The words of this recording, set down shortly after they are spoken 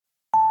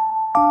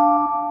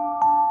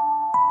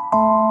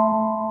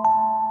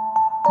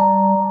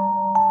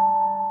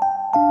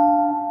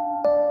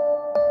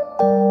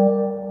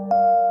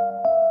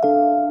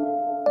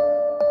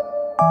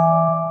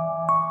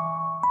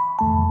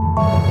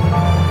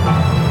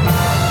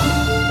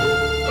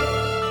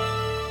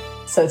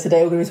So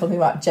today we're going to be talking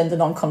about gender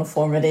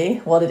nonconformity,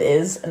 what it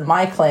is, and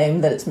my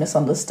claim that it's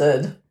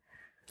misunderstood.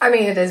 I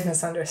mean, it is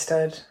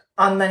misunderstood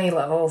on many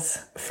levels,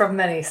 from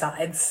many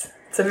sides.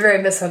 It's a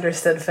very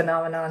misunderstood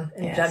phenomenon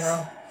in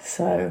general.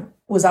 So,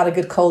 was that a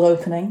good cold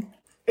opening?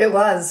 It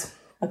was.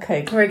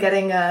 Okay. We're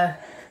getting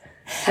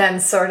Jen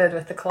sorted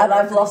with the cold And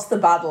opening. I've lost the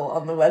battle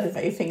on the whether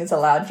vaping is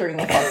allowed during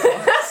the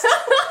podcast.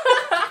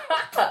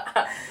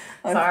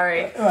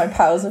 Sorry. My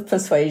powers of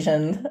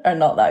persuasion are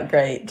not that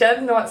great.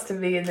 Jen wants to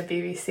be in the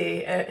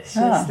BBC. It's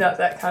just not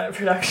that kind of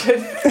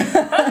production.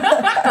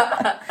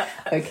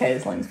 Okay,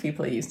 as long as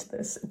people are used to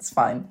this, it's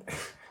fine.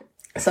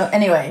 So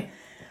anyway,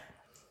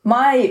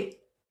 my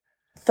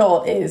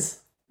thought is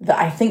that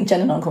I think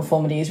gender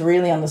nonconformity is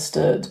really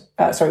misunderstood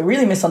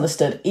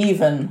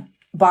even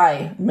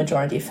by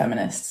majority of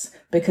feminists,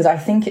 because I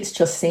think it's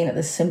just seen at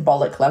the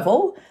symbolic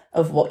level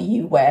of what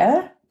you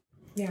wear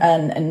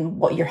and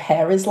what your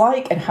hair is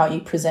like and how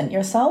you present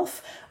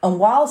yourself. And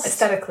whilst...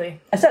 Aesthetically.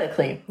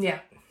 Yeah.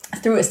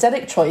 Through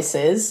aesthetic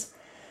choices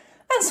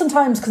and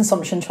sometimes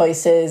consumption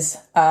choices,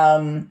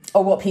 or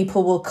what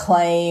people will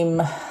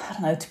claim, I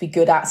don't know, to be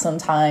good at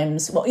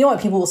sometimes. Well, you know what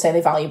people will say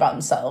they value about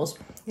themselves.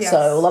 Yes.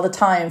 So a lot of the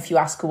time, if you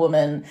ask a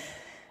woman,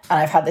 and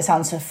I've had this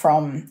answer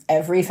from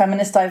every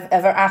feminist I've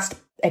ever asked,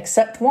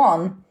 except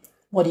one,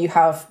 what do you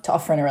have to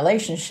offer in a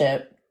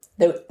relationship?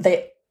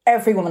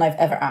 Every woman I've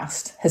ever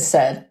asked has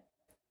said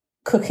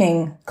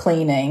cooking,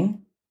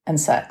 cleaning, and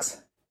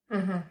sex.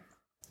 Mm-hmm.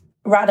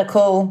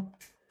 Radical,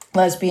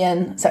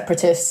 lesbian,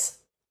 separatists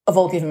have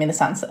all given me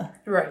this answer.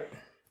 Right.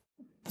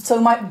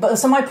 So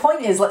my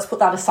point is, let's put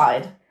that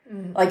aside.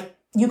 Mm. Like,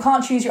 you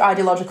can't choose your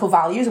ideological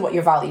values or what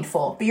you're valued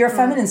for, but you're a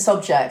feminine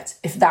subject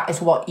if that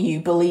is what you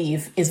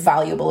believe is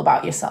valuable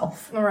about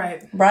yourself.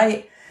 Right.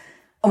 Right?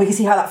 And we can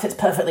see how that fits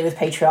perfectly with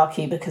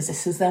patriarchy, because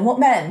this is then what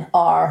men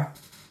are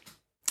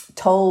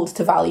told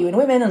to value in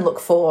women and look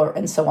for,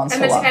 and so on,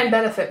 and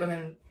benefit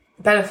women.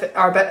 They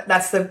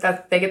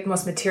get the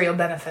most material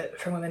benefit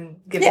from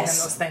women giving them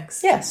those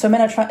things. Yeah, so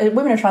women are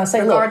trying to say,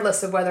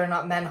 regardless of whether or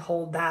not men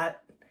hold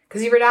that.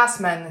 Because you were to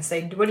ask men and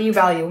say, what do you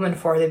value women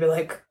for? They'd be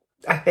like,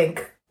 I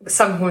think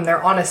some, when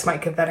they're honest,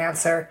 might give that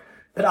answer,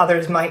 but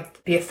others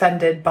might be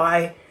offended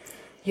by,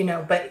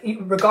 but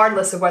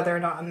regardless of whether or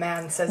not a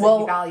man says that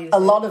he values a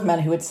lot of men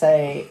who would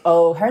say,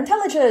 oh, her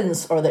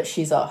intelligence, or that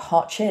she's a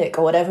hot chick,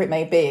 or whatever it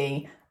may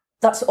be,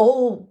 that's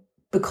all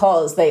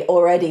because they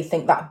already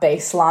think that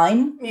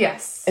baseline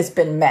has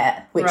been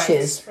met, which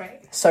is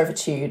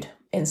servitude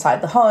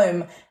inside the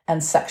home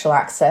and sexual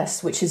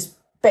access, which is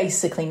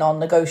basically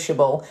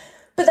non-negotiable.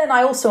 But then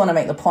I also want to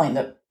make the point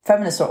that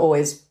feminists are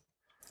always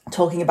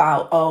talking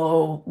about,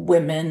 oh,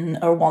 women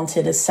are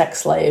wanted as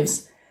sex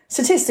slaves.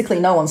 Statistically,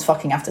 no one's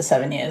fucking after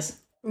 7 years.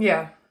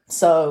 Yeah.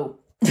 So,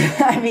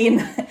 I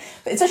mean,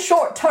 it's a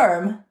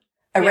short-term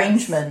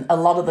arrangement a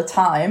lot of the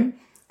time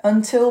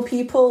until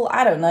people,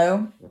 I don't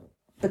know,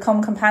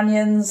 become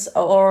companions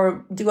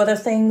or do other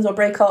things or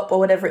break up or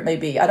whatever it may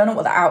be. I don't know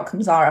what the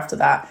outcomes are after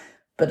that,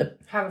 but...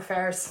 have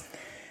affairs.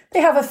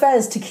 They have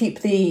affairs to keep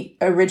the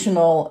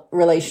original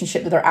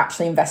relationship that they're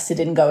actually invested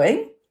in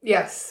going.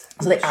 Yes.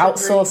 So they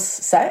outsource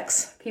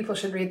sex. People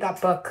should read that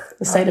book.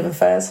 The State of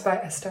Affairs. By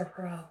Esther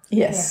Perel.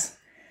 Yes.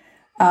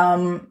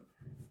 Yeah.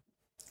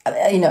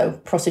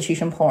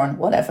 Prostitution, porn,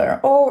 whatever.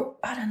 Or,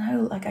 I don't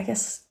know, I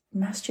guess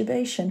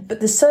masturbation.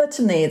 But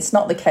certainly it's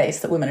not the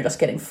case that women are just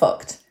getting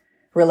fucked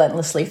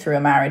relentlessly through a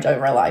marriage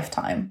over a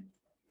lifetime.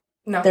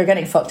 No. They're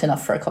getting fucked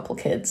enough for a couple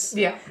kids.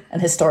 Yeah.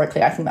 And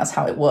historically, I think that's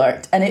how it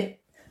worked. And it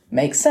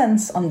makes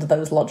sense under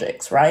those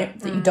logics, right?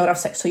 That you don't have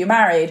sex till you're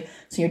married,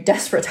 so you're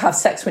desperate to have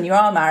sex when you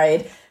are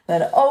married.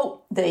 Then,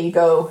 there you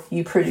go.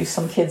 You produce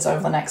some kids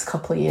over the next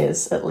couple of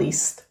years, at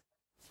least.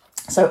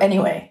 So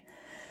anyway,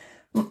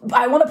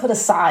 I want to put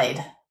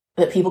aside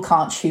that people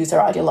can't choose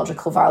their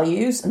ideological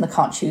values and they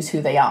can't choose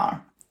who they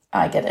are.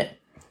 I get it.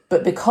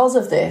 But because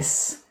of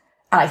this...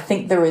 And I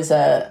think there is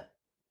a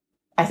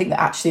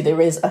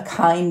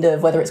kind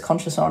of, whether it's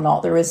conscious or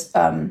not, there is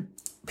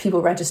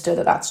people register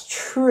that that's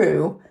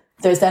true.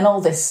 There's then all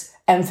this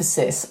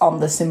emphasis on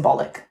the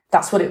symbolic.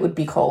 That's what it would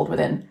be called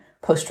within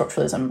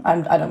post-structuralism.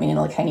 I don't mean in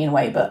a Lacanian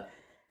way, but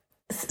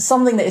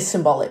something that is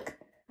symbolic,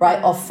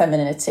 right, of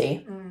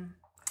femininity. Mm.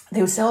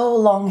 They would say,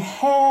 long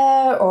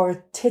hair,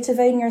 or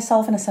titivating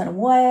yourself in a certain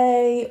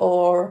way,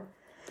 or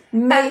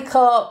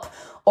makeup,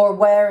 or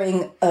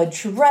wearing a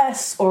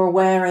dress, or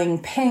wearing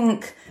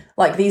pink,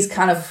 these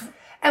kind of...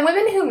 And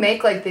women who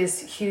make,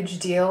 this huge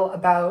deal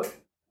about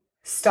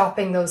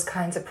stopping those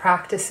kinds of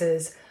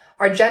practices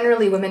are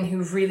generally women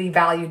who've really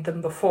valued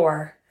them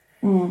before.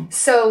 Mm.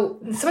 So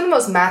some of the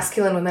most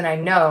masculine women I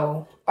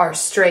know are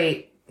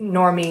straight,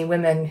 normie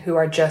women who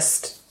are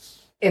just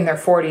in their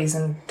 40s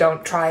and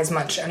don't try as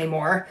much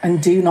anymore.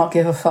 And do not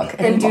give a fuck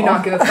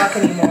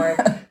anymore.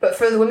 But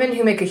for the women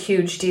who make a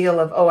huge deal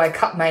of, I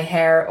cut my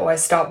hair, I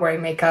stopped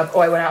wearing makeup,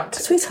 I went out...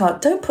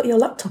 Sweetheart, don't put your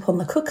laptop on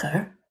the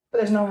cooker. But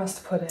there's nowhere else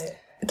to put it.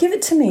 Give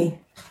it to me.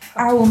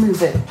 I will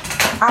move it.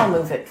 I'll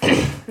move it.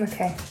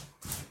 Okay.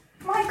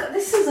 My God,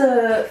 this is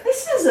a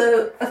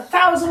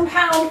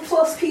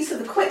 £1,000+ piece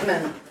of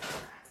equipment.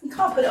 You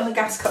can't put it on the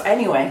gas cut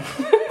anyway.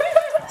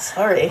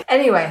 Sorry.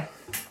 Anyway,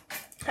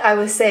 I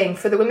was saying,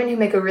 for the women who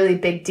make a really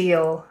big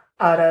deal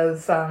out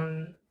of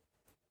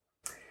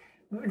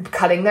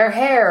cutting their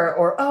hair,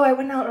 or, oh, I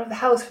went out of the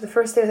house for the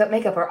first day without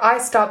makeup, or I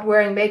stopped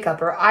wearing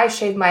makeup, or I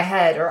shaved my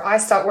head, or I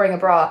stopped wearing a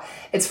bra.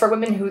 It's for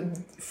women who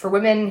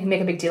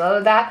make a big deal out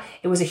of that.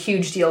 It was a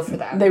huge deal for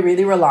them. They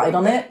really relied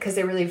on it. Because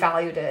they really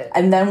valued it.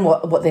 And then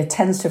what there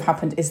tends to have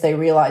happened is they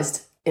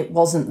realised it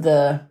wasn't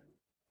the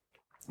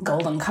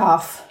golden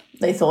calf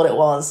they thought it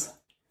was.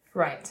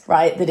 Right.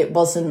 Right? That it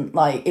wasn't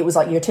like, it was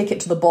like your ticket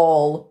to the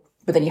ball,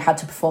 but then you had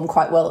to perform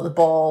quite well at the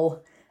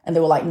ball. And they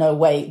were like, no,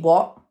 wait,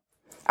 what?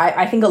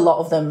 I think a lot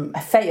of them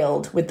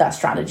failed with that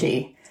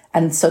strategy.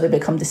 And so they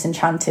become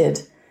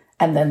disenchanted.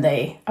 And then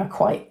they are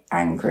quite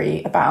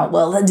angry about,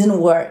 well, that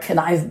didn't work. And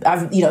I've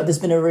there's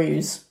been a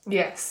ruse.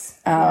 Yes.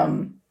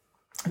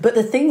 But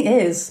the thing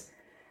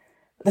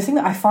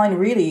that I find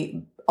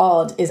really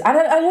odd is, I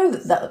know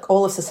that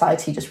all of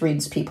society just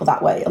reads people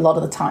that way a lot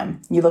of the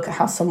time. You look at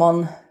how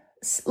someone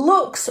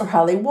looks, or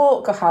how they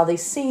walk, or how they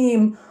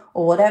seem,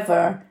 or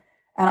whatever.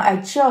 And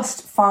I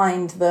just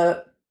find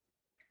that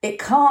it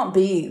can't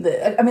be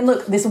that. I mean,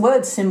 look, this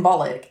word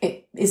symbolic,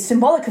 it is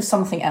symbolic of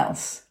something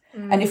else.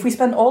 And if we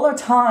spend all our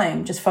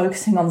time just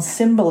focusing on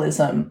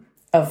symbolism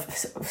of,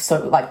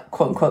 so like,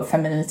 quote unquote,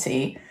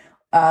 femininity,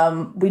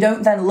 we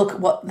don't then look at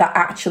what that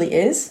actually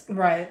is.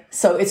 Right.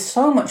 So it's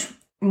so much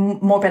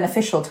more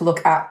beneficial to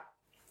look at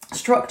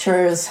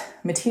structures,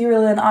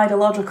 material and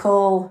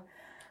ideological,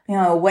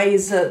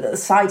 ways that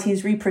society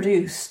is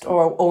reproduced,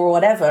 or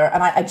whatever.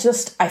 And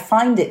I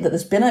find it that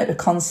there's been a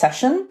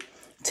concession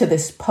to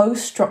this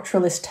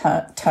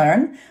post-structuralist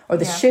turn, or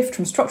the shift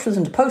from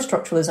structuralism to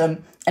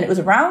post-structuralism. And it was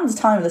around the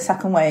time of the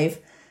second wave.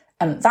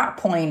 And at that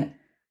point,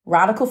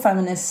 radical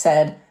feminists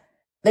said,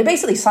 they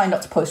basically signed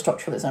up to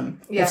post-structuralism.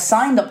 Yes. They've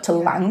signed up to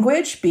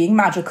language being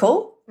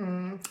magical.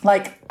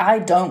 Like, I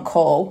don't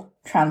call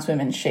trans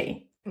women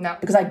she. No.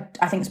 Because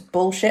I think it's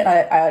bullshit.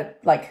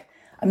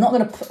 I'm not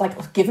going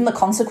to, given the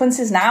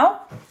consequences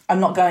now, I'm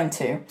not going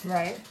to.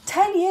 Right.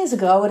 10 years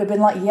ago, I would have been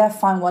like, yeah,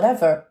 fine,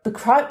 whatever. But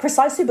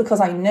precisely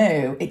because I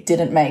knew it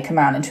didn't make a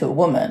man into a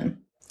woman.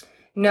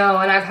 No,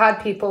 and I've had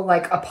people,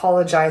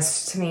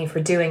 apologize to me for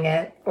doing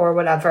it, or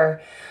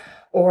whatever.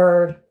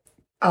 Or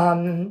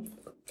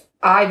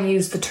I've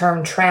used the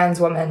term trans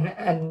woman,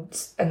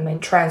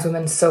 and trans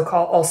women,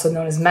 so-called, also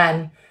known as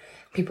men.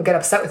 People get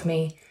upset with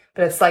me.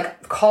 But it's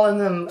like, calling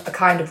them a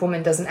kind of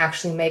woman doesn't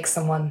actually make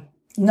someone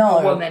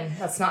a woman.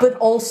 That's not. But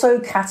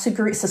also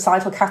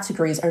societal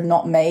categories are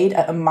not made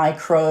at a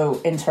micro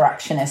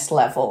interactionist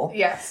level.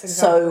 Yes,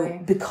 exactly. So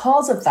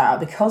because of that,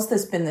 because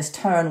there's been this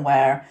turn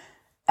where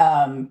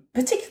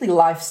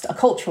particularly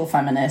cultural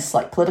feminists,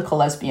 like political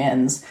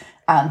lesbians,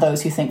 and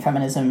those who think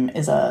feminism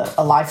is a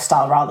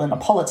lifestyle rather than a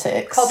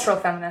politics. Cultural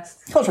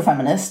feminists. Cultural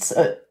feminists,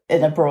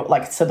 in a broad,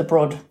 the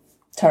broad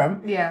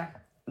term. Yeah.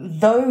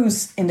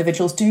 Those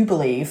individuals do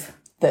believe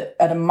that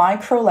at a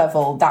micro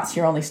level, that's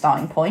your only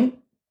starting point.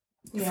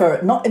 Yeah.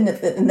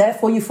 And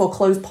therefore you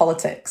foreclose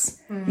politics.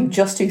 You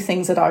just do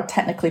things that are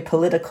technically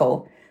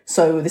political.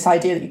 So this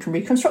idea that you can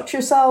reconstruct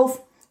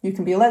yourself, you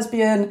can be a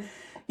lesbian,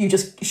 you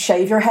just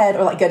shave your head,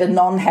 or get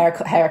a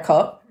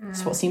haircut.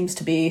 That's what seems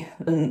to be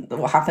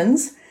what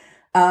happens.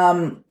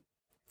 And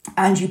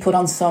you put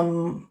on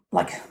some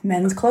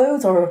men's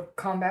clothes or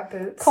combat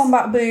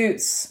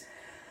boots.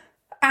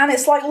 And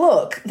it's like,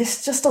 look,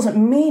 this just doesn't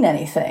mean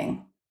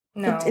anything.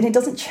 No. And it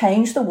doesn't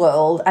change the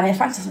world. And in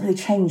fact, it doesn't really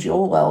change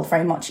your world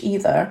very much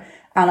either.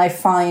 And I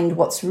find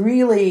what's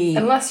really...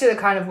 Unless you're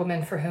the kind of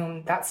woman for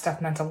whom that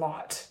stuff meant a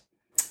lot.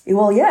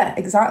 Well, yeah,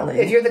 exactly.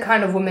 If you're the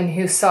kind of woman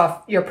who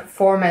saw your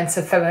performance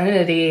of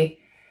femininity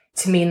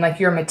to mean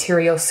your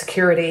material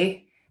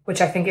security,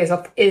 which I think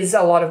is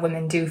a lot of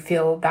women do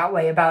feel that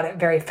way about it,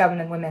 very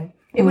feminine women,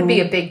 it would be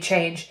a big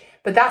change.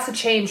 But that's a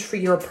change for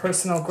your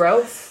personal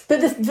growth.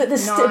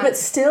 But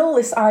still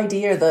this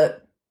idea that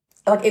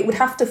it would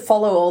have to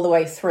follow all the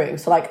way through.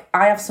 So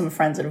I have some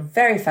friends that are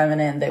very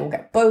feminine. They will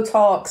get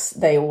Botox,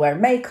 they will wear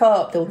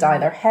makeup, they'll dye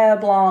their hair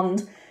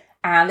blonde,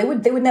 and they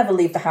would never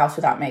leave the house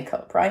without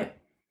makeup, right?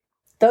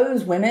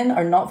 Those women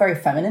are not very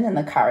feminine in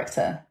their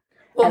character.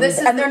 Well,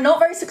 and they're not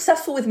very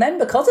successful with men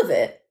because of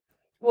it.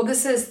 Well,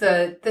 this is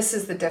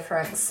the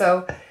difference.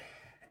 So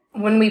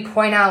when we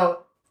point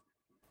out,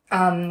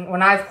 when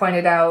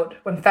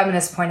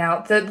feminists point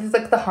out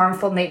the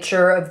harmful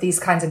nature of these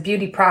kinds of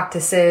beauty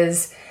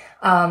practices,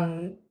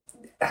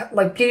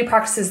 beauty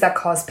practices that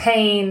cause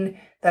pain,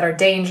 that are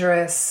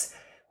dangerous,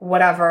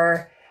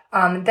 whatever,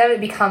 then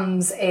it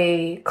becomes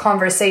a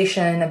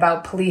conversation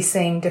about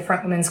policing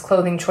different women's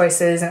clothing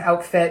choices and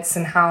outfits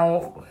and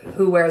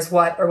who wears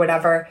what or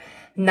whatever.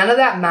 None of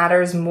that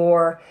matters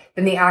more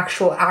than the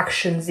actual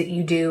actions that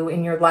you do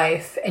in your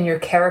life and your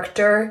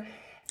character.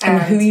 And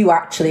who you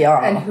actually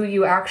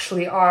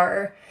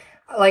are.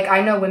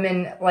 I know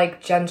women,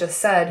 like Jen just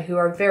said, who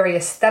are very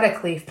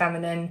aesthetically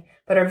feminine,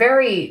 but are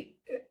very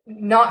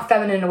not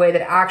feminine in a way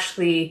that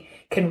actually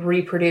can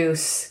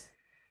reproduce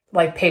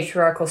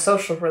patriarchal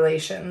social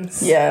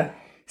relations. Yeah.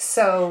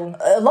 So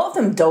A lot of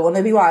them don't want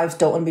to be wives,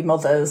 don't want to be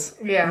mothers.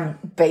 yeah,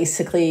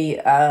 Basically,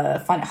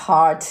 find it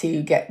hard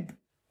to get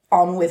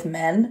on with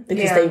men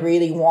because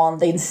Yeah.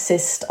 they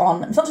insist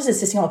on, it's not just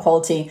insisting on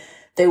equality,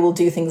 they will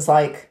do things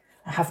like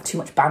have too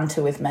much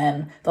banter with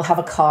men. They'll have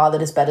a car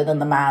that is better than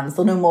the man's.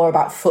 They'll know more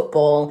about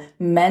football.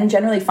 Men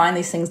generally find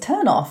these things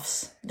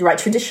turn-offs, right?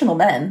 Traditional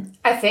men.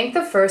 I think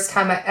the first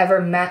time I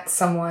ever met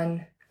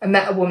I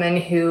met a woman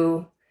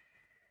who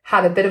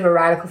had a bit of a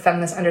radical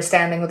feminist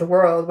understanding of the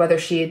world, whether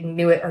she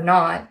knew it or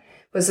not,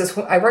 was this.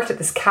 I worked at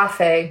this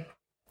cafe,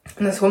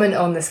 and this woman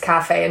owned this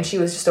cafe, and she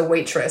was just a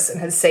waitress and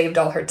had saved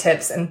all her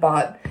tips and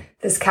bought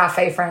this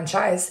cafe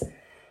franchise.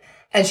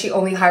 And she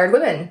only hired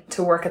women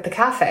to work at the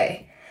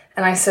cafe.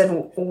 And I said,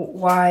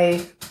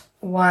 why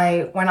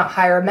not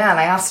hire a man?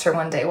 I asked her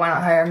one day, why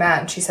not hire a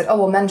man? She said, oh,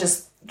 well, men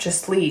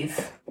just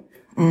leave.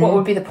 What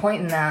would be the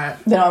point in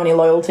that? They don't have any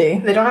loyalty.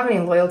 They don't have any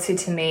loyalty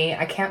to me.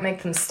 I can't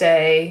make them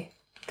stay.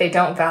 They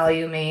don't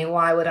value me.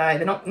 Why would I?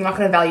 They're not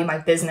going to value my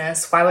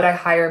business. Why would I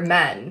hire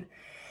men?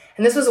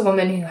 And this was a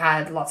woman who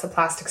had lots of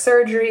plastic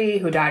surgery,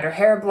 who dyed her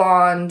hair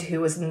blonde, who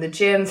was in the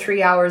gym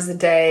 3 hours a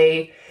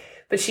day.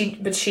 But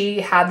she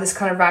had this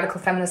kind of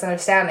radical feminist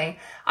understanding.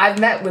 I've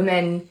met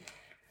women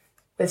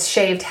with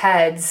shaved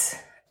heads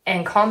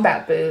and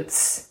combat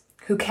boots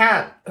who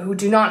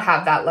do not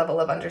have that level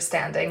of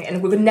understanding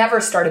and would never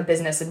start a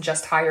business and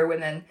just hire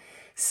women.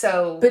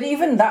 So, But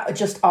even that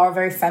just are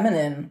very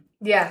feminine.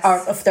 yes.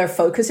 If their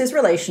focus is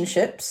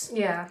relationships,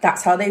 Yeah.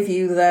 that's how they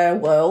view their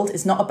world.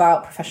 It's not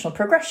about professional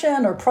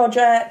progression or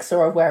projects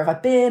or where have I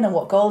been and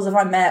what goals have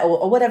I met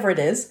or whatever it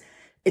is.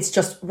 It's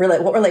just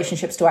what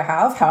relationships do I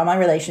have? How are my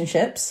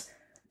relationships?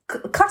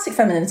 Classic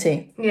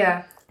femininity.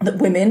 Yeah. That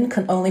women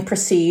can only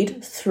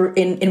proceed through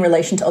in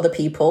relation to other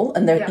people,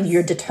 and Yes.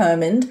 you're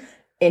determined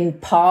in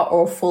part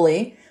or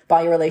fully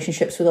by your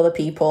relationships with other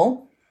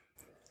people.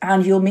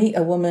 And you'll meet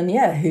a woman,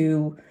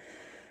 who,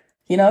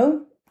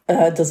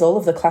 does all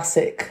of the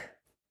classic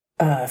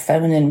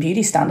feminine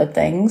beauty standard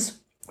things.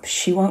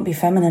 She won't be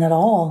feminine at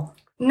all.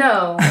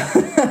 No.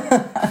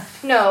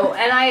 No,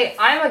 and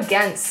I'm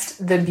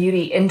against the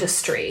beauty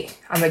industry.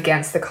 I'm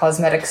against the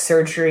cosmetic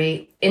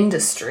surgery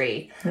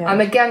industry. Yeah. I'm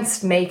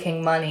against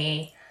making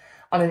money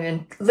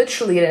on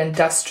literally an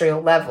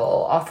industrial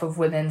level off of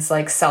women's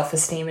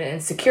self-esteem and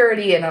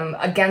insecurity, and I'm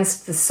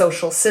against the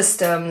social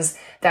systems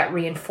that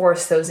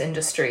reinforce those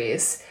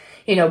industries.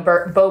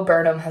 Bo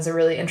Burnham has a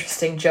really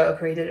interesting joke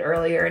he did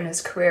earlier in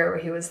his career where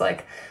he was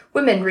like,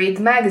 women read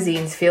the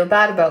magazines, feel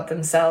bad about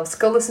themselves,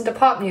 go listen to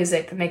pop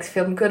music that makes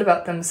them feel good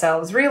about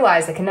themselves,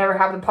 realize they can never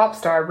have the pop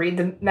star, read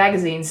the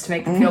magazines to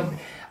make them feel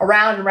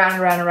around and around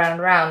and around and around and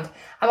around.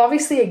 I'm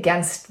obviously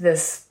against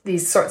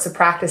these sorts of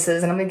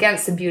practices, and I'm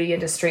against the beauty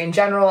industry in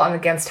general. I'm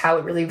against how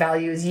it really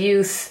values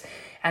youth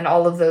and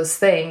all of those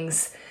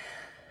things.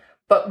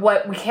 But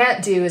what we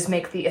can't do is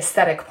make the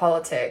aesthetic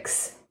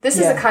politics. This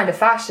is a kind of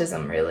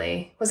fascism,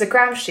 really. Was it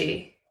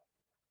Gramsci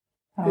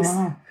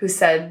who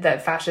said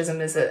that fascism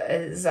is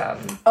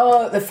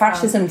the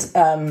fascism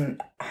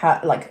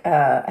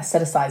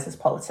aestheticizes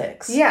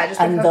politics. Yeah, just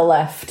and the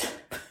left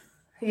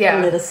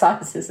yeah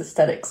politicizes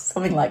aesthetics,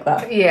 something like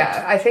that.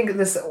 Yeah, I think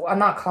I'm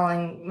not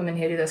calling women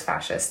who do this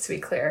fascists, to be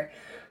clear,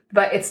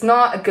 but it's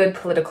not a good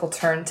political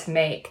turn to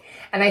make.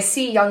 And I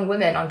see young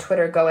women on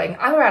Twitter going,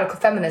 I'm a radical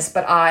feminist,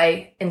 but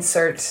I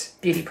insert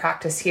beauty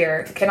practice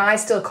here. Can I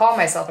still call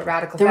myself a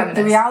radical feminist?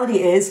 The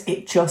reality is,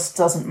 it just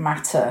doesn't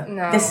matter.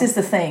 No. This is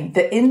the thing.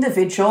 The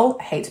individual,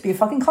 I hate to be a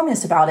fucking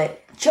communist about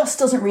it, just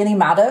doesn't really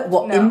matter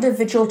what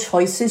individual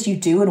choices you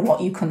do and what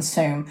you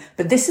consume.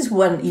 But this is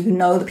when you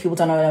know that people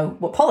don't know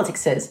what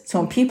politics is. So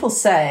when people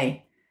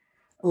say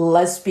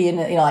lesbian,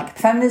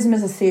 feminism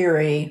is a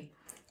theory,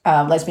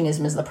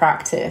 lesbianism is the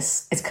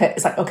practice,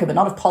 it's like, okay, but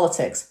not of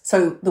politics.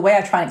 So the way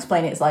I try and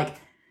explain it is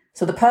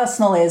so the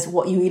personal is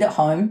what you eat at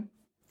home.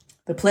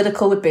 The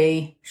political would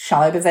be,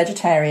 shall I be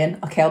vegetarian?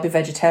 Okay, I'll be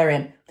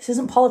vegetarian. This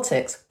isn't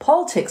politics.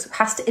 Politics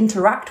has to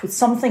interact with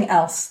something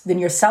else than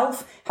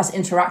yourself, has to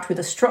interact with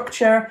a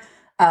structure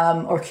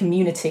or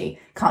community.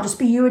 Can't just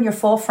be you and your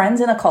 4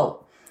 friends in a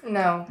cult.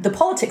 No. The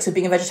politics of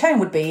being a vegetarian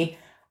would be,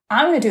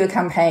 I'm going to do a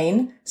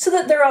campaign so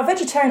that there are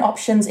vegetarian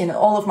options in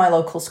all of my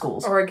local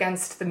schools. Or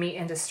against the meat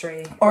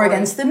industry. Or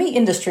against the meat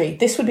industry.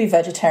 This would be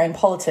vegetarian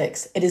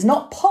politics. It is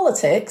not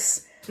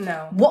politics.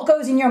 No. What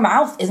goes in your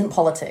mouth isn't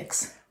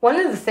politics. One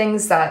of the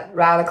things that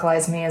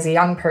radicalized me as a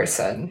young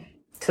person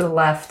to the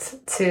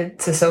left, to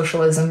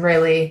socialism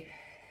really,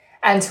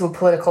 and to a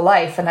political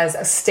life, and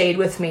has stayed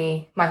with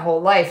me my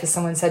whole life, is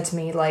someone said to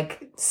me,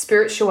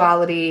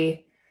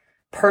 spirituality,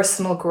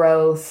 personal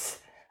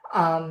growth,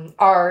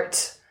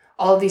 art,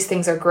 all of these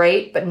things are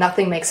great, but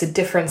nothing makes a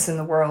difference in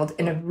the world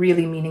in a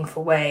really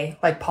meaningful way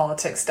like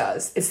politics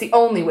does. It's the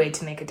only way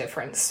to make a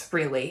difference,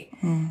 really.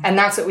 And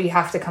that's what we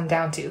have to come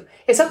down to.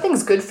 If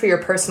something's good for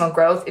your personal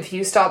growth, if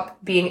you stop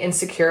being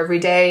insecure every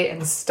day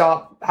and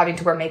stop having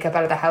to wear makeup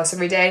out of the house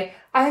every day,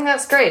 I think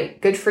that's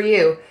great. Good for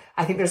you.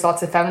 I think there's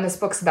lots of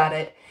feminist books about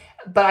it.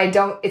 but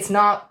it's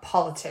not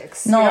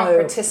politics. No. You're not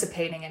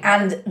participating in it.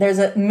 And there's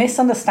a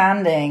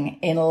misunderstanding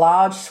in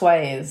large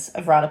swathes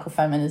of radical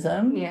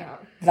feminism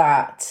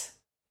that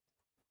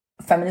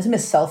feminism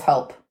is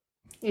self-help.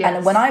 Yes.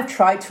 And when I've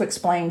tried to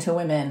explain to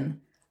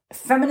women,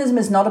 feminism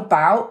is not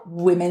about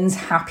women's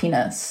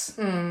happiness,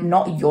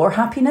 not your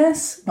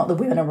happiness, not the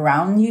women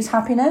around you's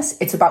happiness.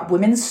 It's about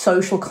women's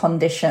social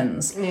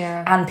conditions.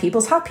 Yeah. And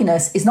people's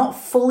happiness is not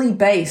fully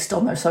based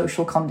on their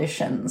social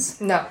conditions.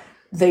 No.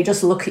 They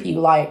just look at you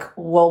like,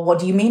 well, what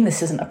do you mean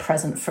this isn't a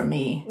present for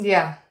me?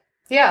 Yeah.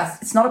 Yeah.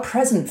 It's not a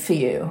present for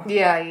you.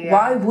 Yeah, yeah.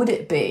 Why would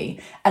it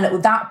be? And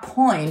at that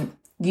point,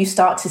 you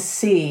start to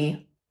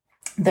see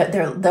that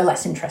they're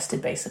less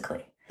interested,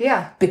 basically.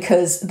 Yeah.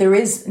 Because there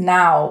is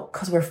now,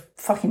 because we're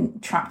fucking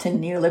trapped in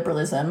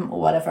neoliberalism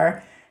or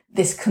whatever,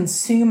 this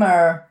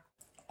consumer,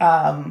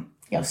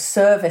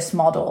 service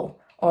model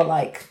or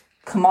like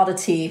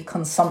commodity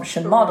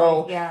consumption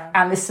model. Yeah.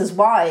 And this is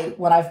why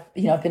when I've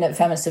been at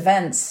feminist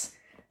events,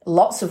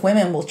 lots of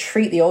women will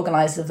treat the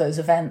organizers of those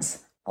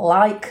events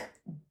like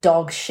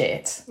dog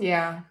shit.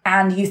 Yeah.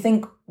 And you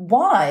think,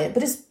 why?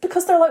 But it's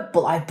because they're like,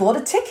 well, I bought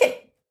a ticket.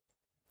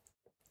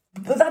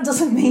 But that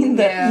doesn't mean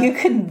that you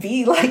can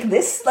be like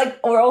this,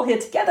 like we're all here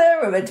together,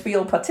 we're meant to be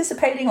all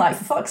participating, like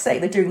for fuck's sake,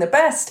 they're doing their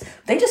best.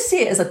 They just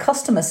see it as a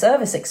customer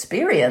service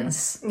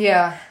experience.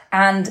 Yeah.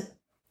 And,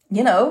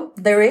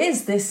 there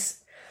is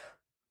this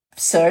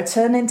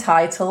certain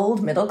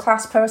entitled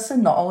middle-class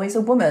person, not always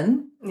a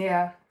woman.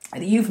 Yeah.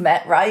 That you've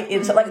met, right?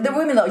 It's like the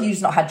women that have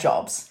usually not had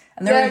jobs.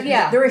 And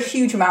there are a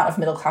huge amount of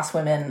middle-class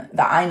women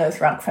that I know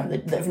throughout Fem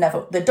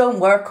that don't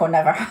work or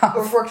never have.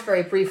 Or worked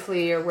very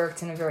briefly or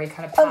worked in a very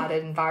kind of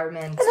padded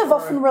environment. And have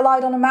often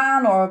relied on a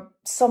man or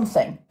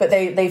something. But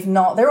they've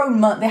not, their own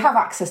money, they have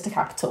access to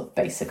capital,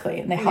 basically,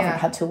 and they haven't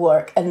had to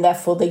work. And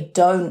therefore, they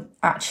don't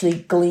actually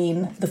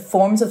glean the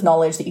forms of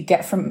knowledge that you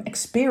get from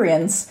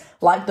experience,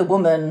 like the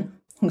woman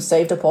who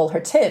saved up all her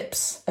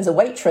tips as a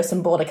waitress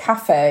and bought a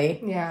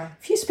cafe. Yeah.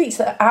 If you speak to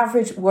the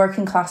average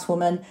working class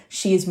woman,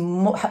 she is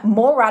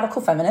more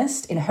radical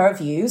feminist in her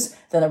views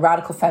than a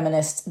radical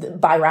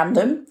feminist by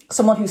random.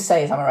 Someone who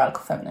says I'm a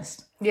radical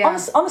feminist. Yeah.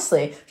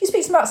 Honestly, if you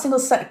speak to them about single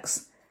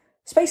sex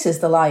spaces,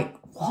 they're like,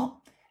 what?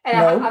 And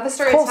no, I have a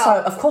story to tell.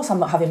 Of course I'm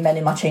not having men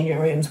in my changing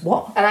rooms.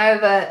 What? And I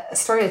have a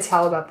story to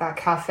tell about that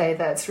cafe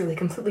that's really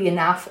completely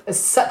as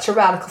such a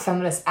radical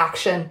feminist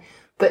action,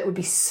 but would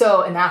be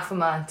so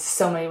anathema to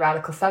so many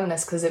radical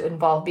feminists because it would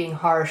involve being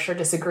harsh or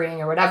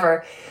disagreeing or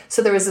whatever.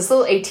 So there was this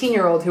little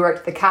 18-year-old who worked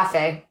at the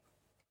cafe,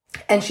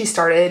 and she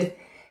started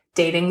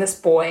dating this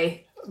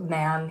very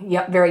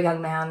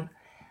young man,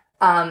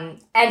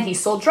 and he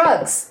sold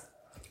drugs.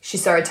 She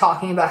started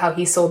talking about how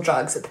he sold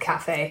drugs at the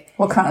cafe.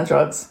 What kind of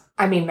drugs?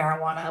 I mean,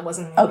 marijuana. It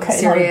wasn't No,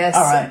 serious.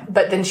 all right.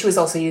 But then she was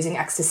also using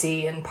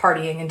ecstasy and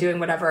partying and doing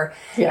whatever.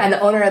 Yeah. And the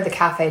owner of the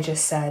cafe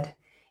just said,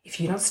 if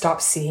you don't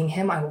stop seeing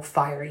him, I will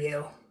fire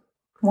you.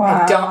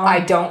 Wow. I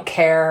don't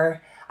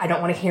care. I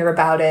don't want to hear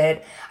about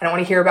it. I don't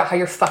want to hear about how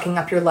you're fucking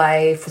up your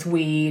life with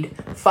weed.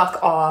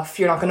 Fuck off.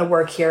 You're not going to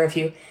work here if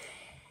you...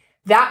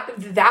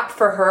 That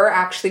for her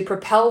actually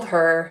propelled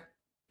her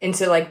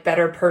into like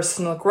better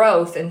personal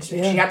growth. And she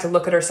had to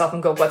look at herself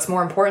and go, what's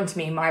more important to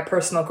me? My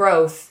personal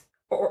growth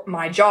or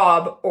my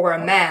job or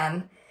a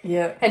man?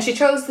 Yeah. And she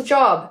chose the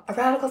job. A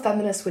radical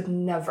feminist would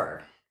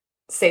never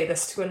say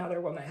this to another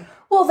woman.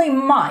 Well, they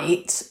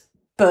might,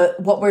 but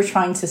what we're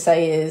trying to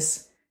say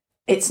is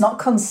it's not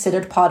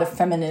considered part of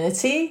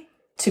femininity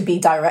to be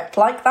direct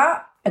like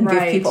that and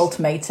give people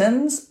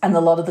ultimatums. And a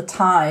lot of the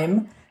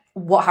time,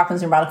 what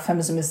happens in radical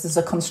feminism is there's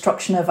a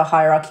construction of a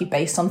hierarchy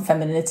based on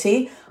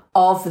femininity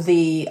of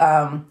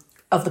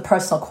the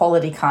personal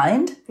quality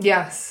kind.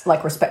 Yes.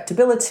 Like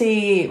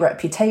respectability,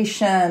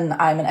 reputation,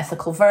 I'm an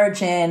ethical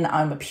virgin,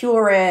 I'm a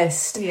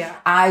purist. Yeah.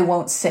 I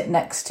won't sit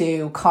next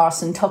to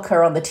Carson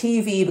Tucker on the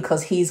TV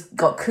because he's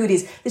got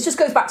cooties. This just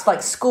goes back to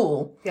like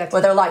school,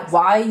 where they're like,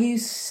 why are you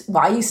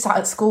sat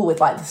at school with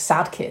like the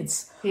sad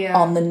kids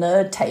on the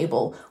nerd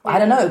table? Well, I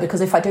don't know,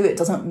 because if I do, it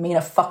doesn't mean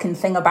a fucking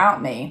thing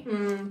about me.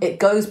 It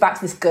goes back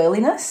to this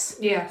girliness.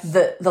 Yes.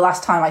 That the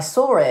last time I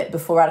saw it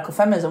before radical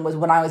feminism was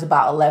when I was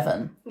about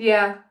 11.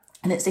 Yeah.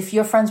 And it's, if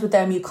you're friends with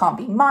them, you can't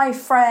be my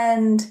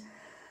friend.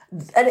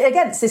 And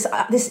again, it's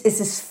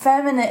this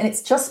feminine, and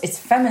it's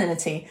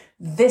femininity.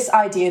 This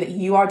idea that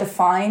you are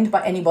defined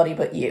by anybody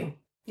but you.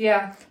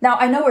 Yeah. Now,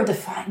 I know we're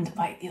defined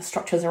by the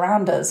structures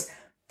around us,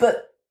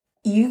 but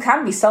you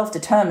can be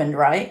self-determined,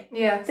 right?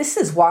 Yeah. This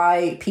is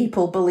why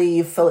people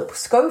believe Philip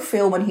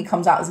Schofield when he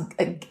comes out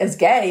as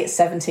gay at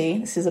 70.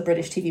 This is a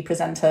British TV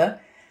presenter.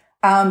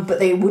 But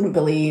they wouldn't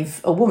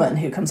believe a woman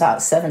who comes out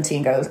at 70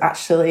 and goes,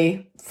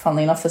 actually,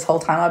 funnily enough, this whole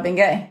time I've been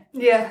gay.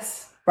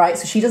 Yes. Right?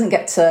 So she doesn't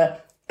get to,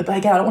 but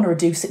again, I don't want to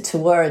reduce it to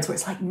words where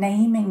it's like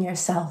naming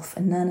yourself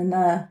and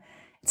na.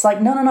 It's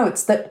like, no.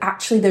 It's that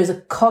actually there's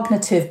a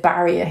cognitive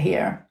barrier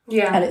here.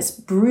 Yeah. And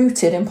it's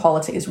rooted in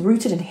politics. It's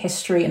rooted in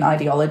history and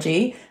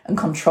ideology and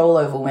control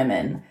over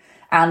women.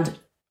 And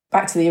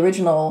back to the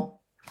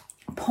original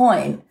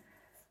point,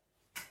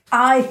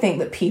 I think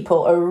that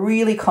people are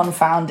really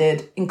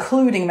confounded,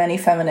 including many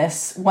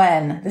feminists,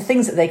 when the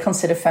things that they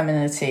consider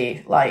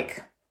femininity,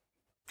 like,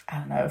 I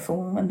don't know, if a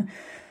woman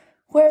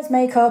wears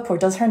makeup or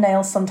does her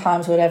nails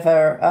sometimes,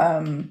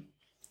 whatever,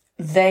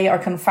 they are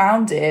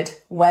confounded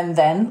when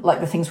then, like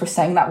the things we're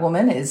saying, that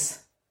woman is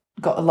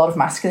got a lot of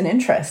masculine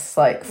interests,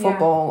 like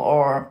football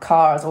or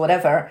cars or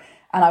whatever.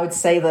 And I would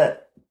say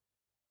that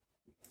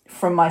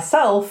from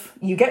myself,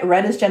 you get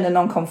read as gender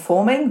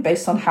non-conforming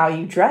based on how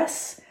you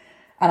dress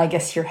and I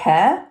guess your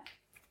hair.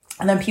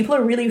 And then people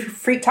are really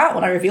freaked out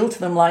when I reveal to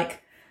them, like,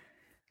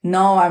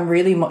 no, I'm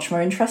really much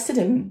more interested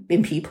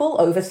in people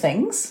over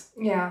things.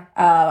 Yeah.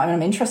 I mean,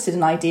 I'm interested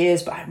in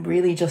ideas, but I'm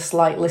really just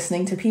like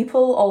listening to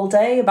people all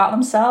day about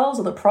themselves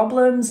or the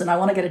problems. And I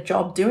want to get a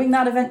job doing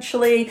that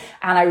eventually.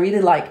 And I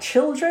really like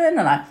children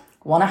and I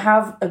want to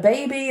have a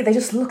baby. They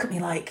just look at me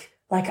like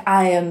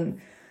I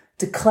am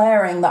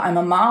declaring that I'm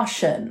a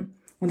Martian.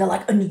 And they're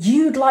like, and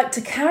you'd like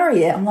to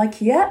carry it? I'm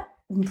like, yeah,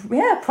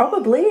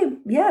 probably.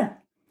 Yeah.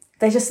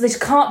 They just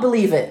can't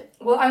believe it.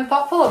 Well, I'm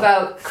thoughtful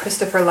about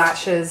Christopher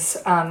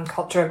Latch's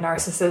Culture of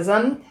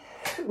Narcissism,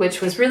 which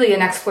was really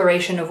an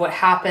exploration of what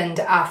happened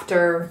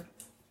after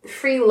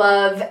free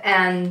love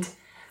and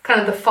kind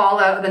of the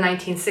fallout of the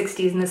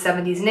 1960s and the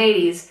 70s and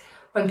 80s,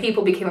 when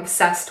people became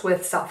obsessed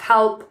with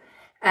self-help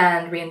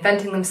and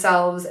reinventing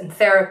themselves and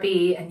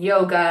therapy and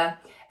yoga,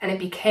 and it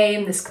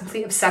became this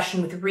complete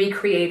obsession with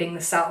recreating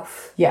the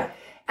self. Yeah.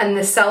 And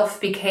the self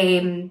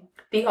became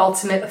the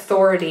ultimate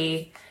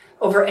authority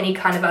over any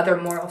kind of other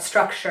moral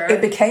structure.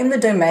 It became the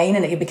domain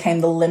and it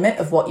became the limit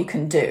of what you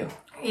can do.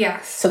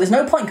 Yes. So there's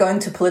no point going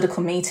to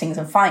political meetings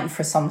and fighting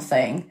for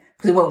something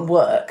because it won't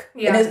work.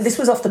 Yes. This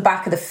was off the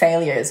back of the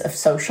failures of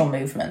social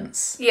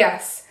movements.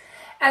 Yes.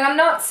 And I'm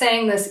not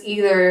saying this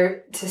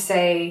either to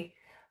say,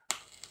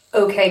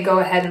 okay, go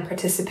ahead and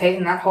participate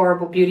in that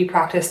horrible beauty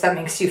practice that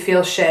makes you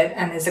feel shit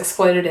and is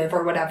exploitative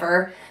or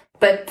whatever.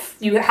 But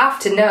you have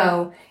to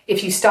know,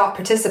 if you stop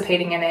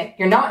participating in it,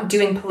 you're not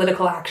doing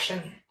political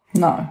action.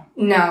 No.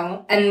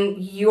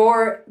 And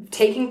you're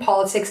taking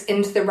politics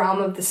into the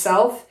realm of the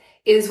self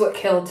is what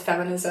killed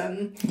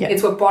feminism. Yep.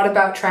 It's what brought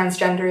about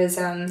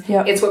transgenderism.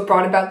 Yep. It's what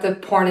brought about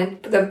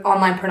the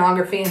online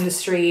pornography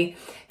industry.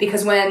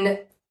 Because when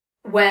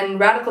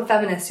radical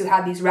feminists who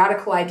had these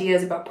radical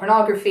ideas about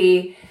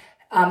pornography,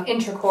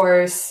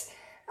 intercourse,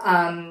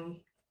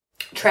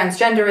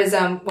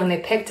 transgenderism, when they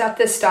picked up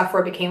this stuff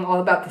where it became all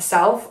about the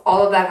self,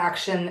 all of that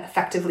action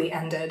effectively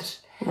ended.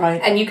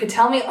 Right. And you could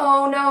tell me,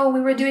 oh no, we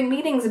were doing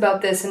meetings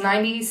about this in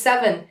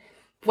 97.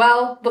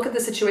 Well, look at the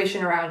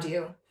situation around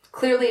you.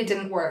 Clearly it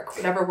didn't work,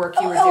 whatever work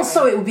you were doing.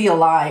 Also, it would be a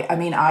lie. I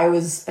mean, I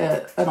was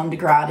an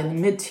undergrad in the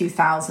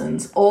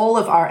mid-2000s. All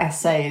of our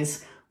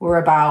essays were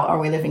about, are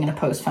we living in a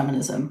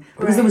post-feminism?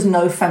 Because there was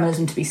no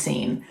feminism to be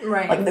seen.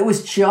 Right. Like, there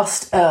was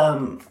just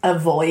a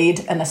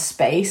void and a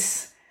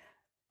space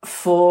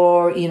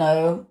for,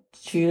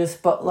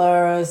 Judith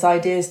Butler's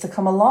ideas to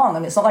come along. I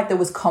mean, it's not like there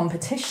was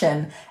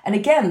competition. And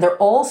again, they're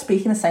all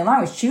speaking the same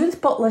language. Judith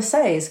Butler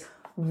says,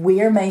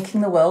 we're making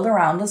the world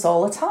around us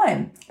all the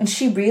time. And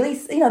she really,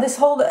 this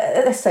whole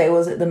essay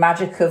was the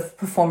magic of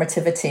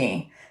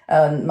performativity,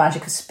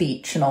 magic of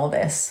speech and all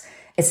this.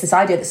 It's this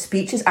idea that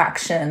speech is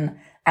action.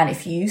 And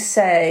if you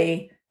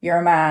say you're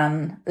a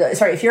man,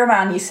 if you're a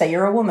man, you say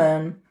you're a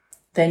woman,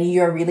 then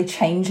you're really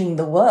changing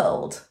the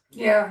world.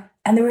 Yeah.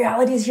 And the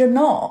reality is you're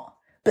not.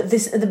 But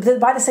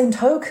by the same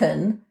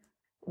token,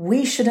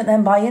 we shouldn't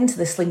then buy into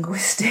this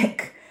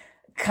linguistic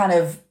kind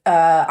of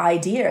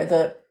idea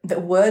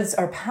that words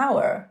are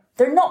power.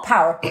 They're not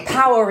power.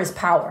 Power is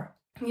power.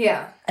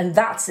 Yeah. And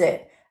that's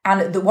it.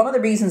 And one of the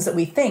reasons that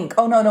we think,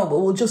 oh, no, but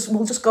we'll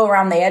just go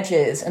around the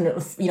edges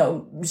and,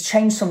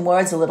 change some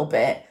words a little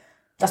bit.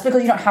 That's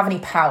because you don't have any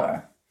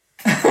power.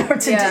 You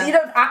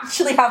don't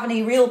actually have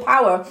any real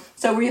power.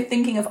 So we're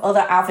thinking of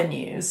other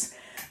avenues.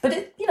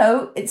 But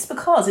it's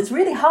because it's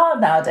really hard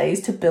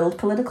nowadays to build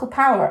political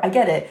power. I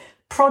get it.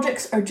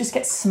 Projects just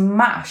get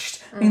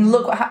smashed. I mean,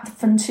 look what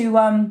happened to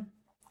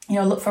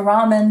Look for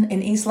Ramen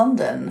in East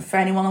London. For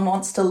anyone who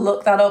wants to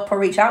look that up or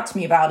reach out to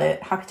me about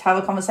it, happy to have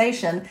a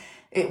conversation.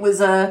 It was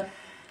a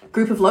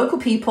group of local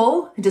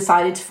people who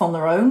decided to form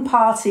their own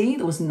party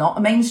that was not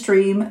a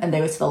mainstream, and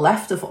they were to the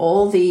left of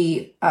all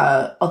the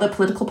other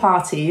political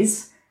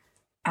parties.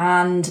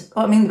 And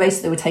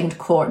basically they were taken to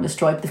court and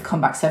destroyed, but they've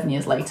come back 7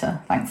 years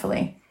later,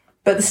 thankfully.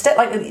 But the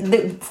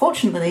state,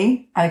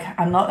 fortunately,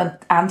 I'm not an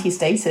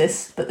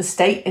anti-statist, but the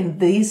state in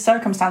these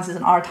circumstances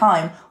in our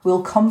time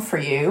will come for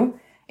you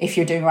if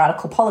you're doing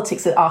radical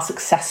politics that are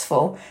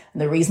successful.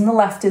 And the reason the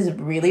left is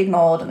really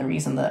ignored, and the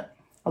reason that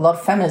a lot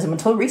of feminism,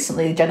 until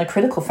recently,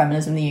 gender-critical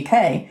feminism in the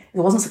UK, it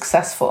wasn't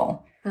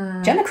successful.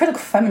 Gender-critical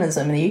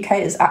feminism in the UK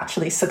is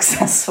actually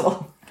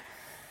successful.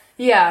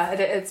 Yeah,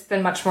 it's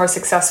been much more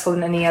successful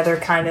than any other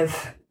kind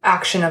of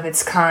action of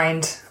its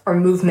kind or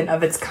movement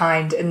of its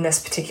kind in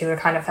this particular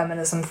kind of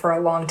feminism for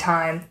a long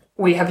time.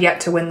 We have yet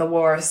to win the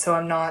war, so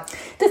I'm not...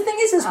 The thing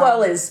is, as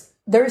well, is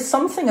there is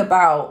something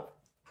about,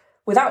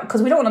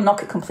 because we don't want to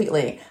knock it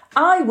completely,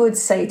 I would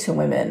say to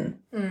women,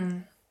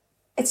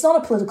 it's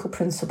not a political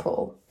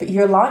principle, but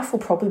your life will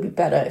probably be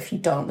better if you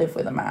don't live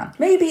with a man.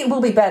 Maybe it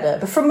will be better,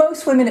 but for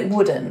most women it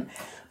wouldn't.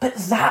 But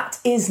that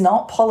is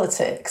not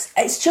politics.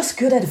 It's just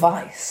good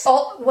advice.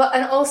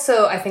 And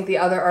also I think the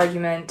other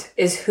argument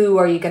is, who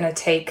are you going to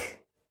take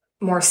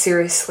more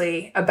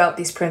seriously about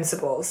these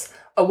principles?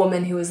 A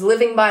woman who is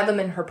living by them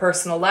in her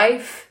personal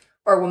life,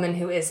 or a woman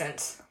who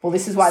isn't? Well,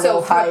 this is why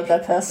they'll hide their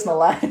personal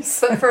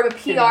lives. But for a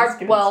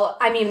PR, well,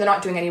 I mean, they're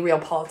not doing any real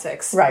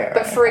politics. Right.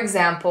 But for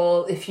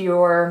example, if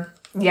you're,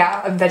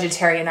 a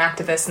vegetarian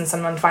activist and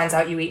someone finds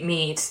out you eat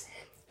meat,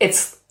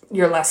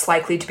 you're less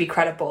likely to be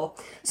credible.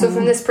 So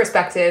from this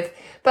perspective,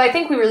 but I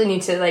think we really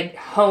need to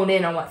hone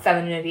in on what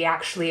femininity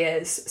actually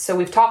is. So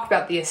we've talked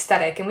about the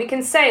aesthetic, and we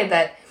can say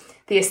that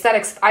the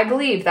aesthetics, I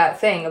believe that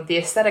thing of the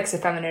aesthetics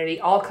of femininity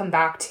all come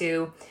back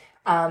to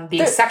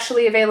being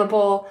sexually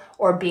available,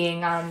 or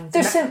being...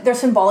 they're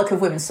symbolic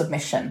of women's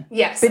submission.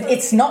 Yes. But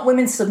it's not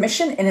women's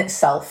submission in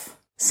itself.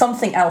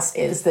 Something else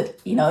is that,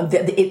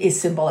 that it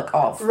is symbolic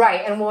of.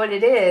 Right, and what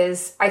it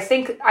is, I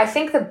think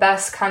the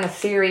best kind of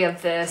theory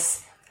of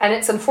this, and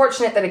it's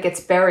unfortunate that it gets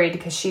buried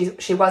because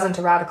she wasn't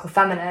a radical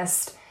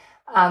feminist.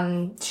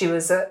 She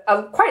was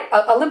quite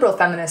a liberal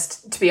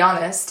feminist, to be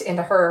honest, in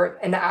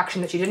the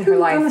action that she did in her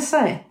life. Who was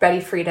I going to say?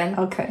 Betty Friedan.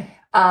 Okay.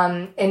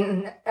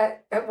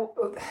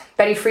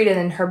 Betty Friedan,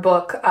 in her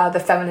book The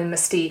Feminine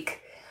Mystique,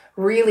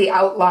 really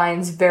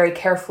outlines very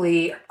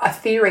carefully a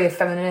theory of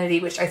femininity,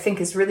 which I think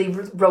is really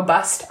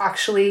robust,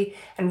 actually,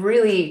 and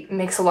really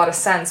makes a lot of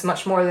sense,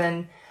 much more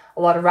than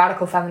a lot of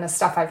radical feminist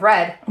stuff I've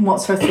read. And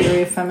what's her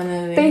theory of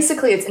femininity?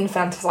 Basically, it's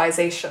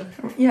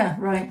infantilization. Yeah,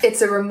 right.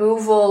 It's a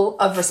removal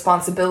of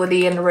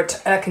responsibility and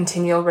a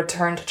continual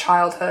return to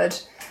childhood.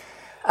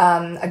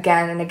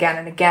 Again and again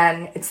and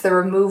again. It's the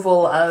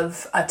removal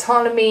of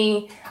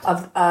autonomy,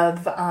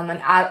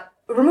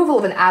 removal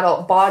of an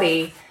adult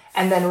body,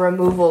 and then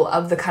removal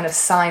of the kind of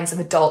signs of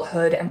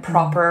adulthood and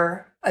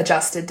proper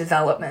adjusted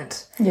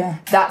development. Yeah.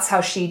 That's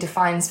how she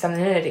defines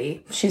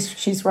femininity.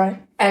 She's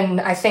right. And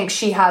I think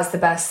she has the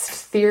best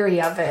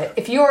theory of it.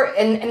 If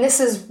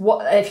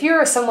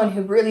you're someone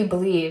who really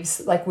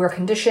believes we're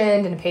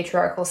conditioned in a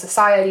patriarchal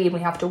society and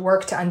we have to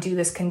work to undo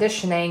this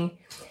conditioning,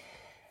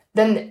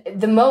 then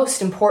the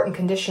most important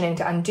conditioning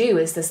to undo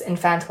is this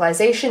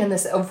infantilization and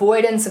this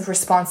avoidance of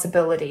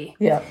responsibility.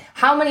 Yeah.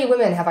 How many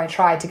women have I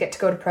tried to get to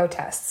go to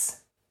protests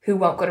who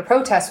won't go to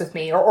protests with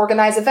me, or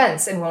organize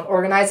events and won't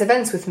organize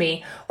events with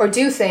me, or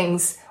do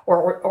things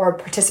or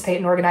participate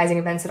in organizing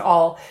events at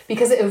all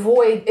because it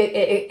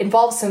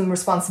involves some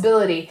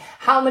responsibility?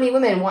 How many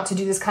women want to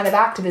do this kind of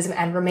activism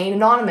and remain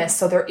anonymous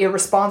so they're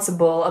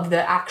irresponsible of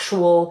the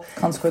actual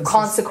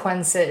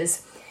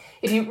consequences?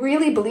 If you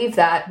really believe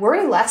that,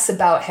 worry less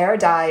about hair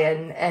dye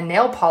and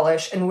nail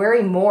polish and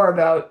worry more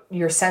about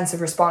your sense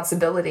of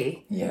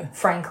responsibility,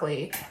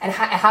 frankly, and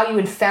how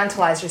you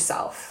infantilize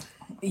yourself.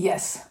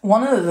 Yes.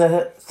 One of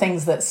the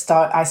things that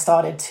I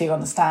started to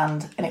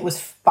understand, and it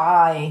was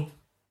by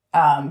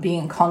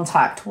being in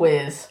contact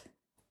with,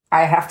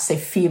 I have to say,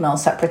 female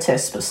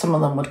separatists, but some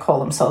of them would call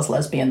themselves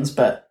lesbians,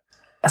 but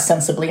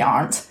ostensibly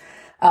aren't.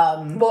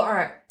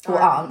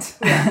 Aren't.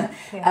 Yeah.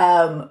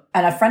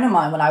 And a friend of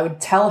mine, when I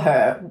would tell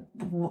her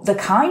the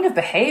kind of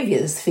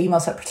behaviors female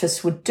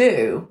separatists would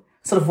do,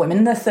 sort of women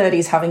in their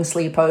 30s having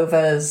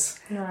sleepovers,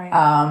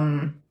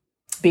 right.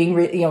 Being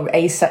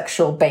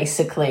asexual,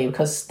 basically,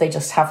 because they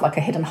just have a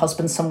hidden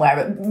husband somewhere,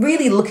 but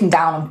really looking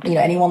down on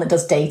anyone that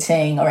does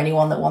dating or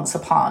anyone that wants a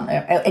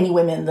partner, any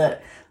women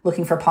that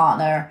looking for a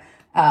partner.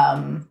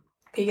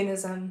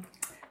 Veganism.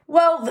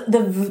 Well,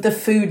 the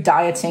food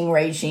dieting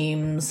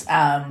regimes,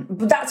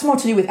 but that's more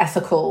to do with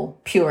ethical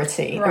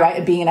purity,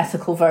 right? Being an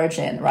ethical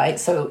virgin, right?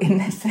 So in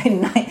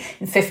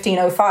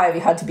 1505, you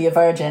had to be a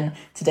virgin.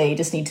 Today, you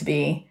just need to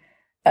be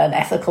an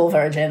ethical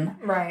virgin.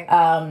 Right.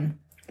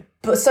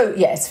 But so,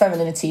 yeah, it's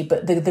femininity,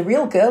 but the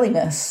real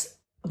girliness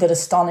that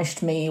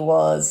astonished me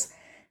was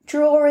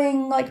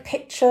drawing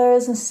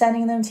pictures and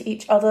sending them to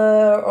each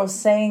other, or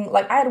saying,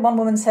 I had one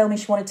woman tell me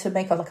she wanted to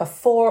make a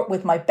fort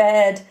with my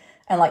bed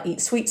and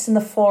eat sweets in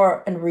the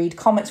fort and read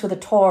comics with a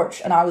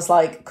torch. And I was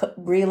like,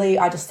 really?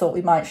 I just thought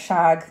we might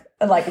shag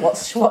and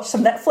watch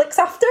some Netflix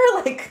after.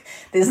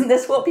 Isn't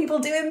this what people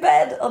do in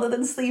bed other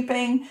than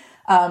sleeping?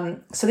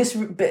 And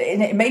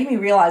it made me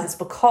realize it's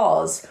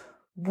because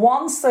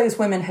once those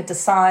women had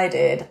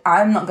decided,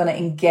 I'm not going to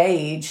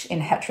engage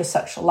in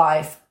heterosexual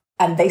life,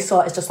 and they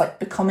saw it as just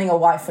becoming a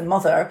wife and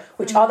mother,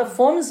 which are the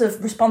forms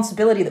of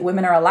responsibility that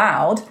women are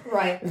allowed,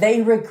 right?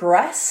 They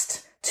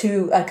regressed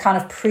to a kind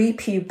of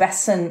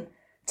prepubescent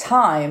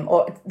time,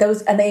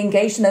 and they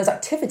engaged in those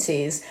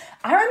activities.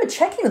 I remember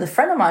checking with a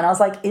friend of mine. I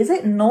was like, is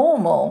it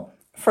normal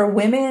for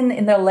women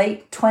in their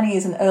late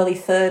 20s and early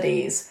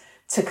 30s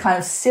to kind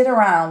of sit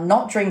around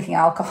not drinking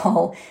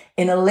alcohol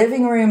in a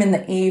living room in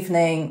the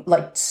evening,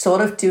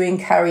 sort of doing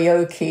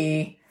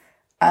karaoke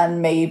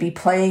and maybe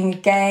playing a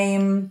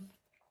game,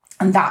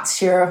 and that's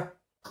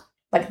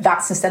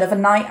that's instead of a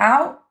night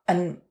out?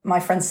 And my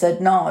friend said,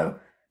 no,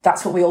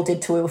 that's what we all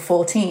did till we were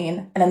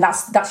 14, and then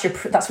that's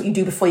what you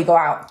do before you go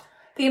out.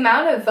 The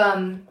amount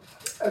of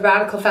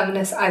radical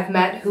feminists I've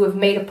met who have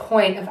made a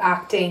point of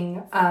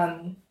acting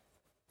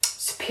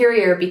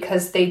superior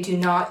because they do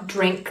not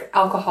drink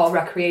alcohol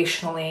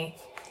recreationally.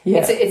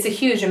 Yeah. It's a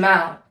huge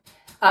amount.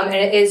 And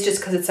it is just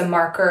because it's a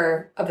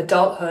marker of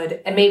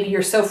adulthood. And maybe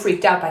you're so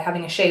freaked out by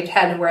having a shaved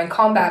head and wearing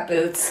combat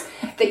boots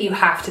that you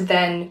have to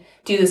then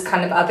do this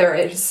kind of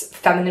other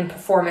feminine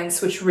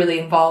performance, which really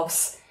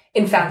involves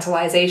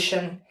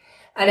infantilization.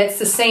 And it's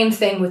the same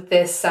thing with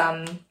this,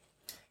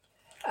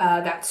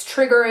 that's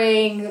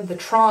triggering, the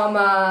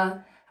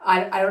trauma.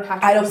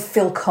 I don't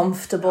feel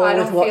comfortable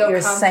with what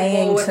you're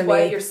saying to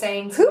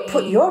me. Who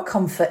put your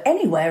comfort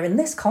anywhere in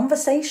this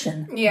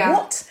conversation? Yeah.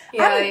 What?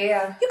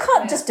 You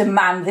can't just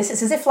demand this.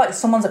 It's as if like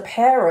someone's a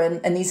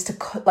parent and needs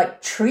to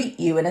like treat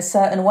you in a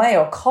certain way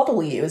or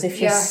coddle you as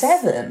if you're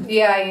 7.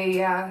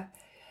 Yeah.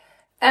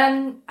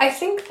 And I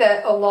think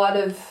that a lot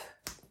of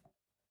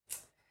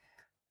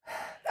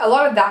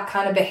that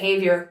kind of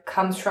behavior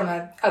comes from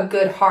a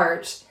good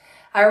heart.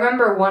 I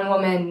remember one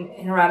woman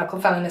in a radical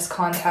feminist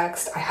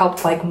context, I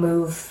helped like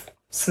move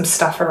some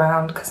stuff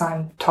around because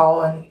I'm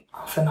tall and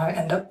often I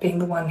end up being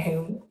the one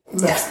who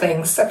moves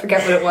things. I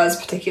forget what it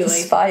was particularly.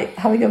 Despite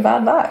having a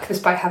bad back.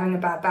 Despite having a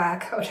bad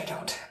back, which I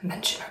don't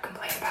mention or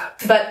complain about.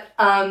 But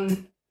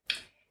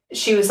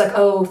she was like,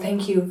 oh,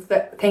 thank you.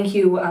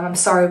 I'm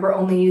sorry, we're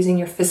only using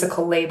your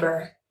physical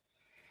labor.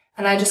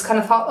 And I just kind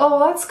of thought, oh,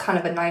 that's kind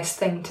of a nice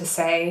thing to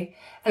say.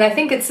 And I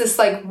think it's this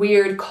like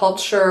weird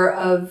culture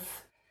of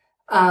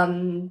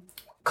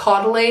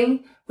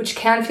coddling, which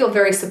can feel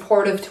very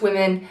supportive to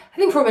women. I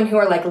think for women who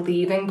are like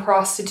leaving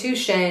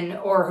prostitution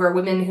or who are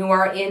women who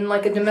are in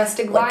like a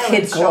domestic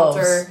violence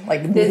shelter,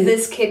 like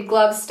this kid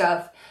glove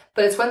stuff.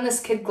 But it's when this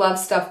kid glove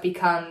stuff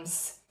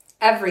becomes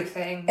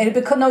everything. It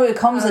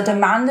becomes a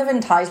demand of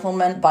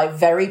entitlement by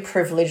very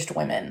privileged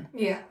women.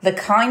 Yeah. The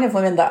kind of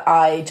women that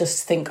I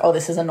just think, oh,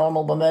 this is a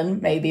normal woman,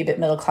 maybe a bit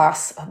middle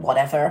class,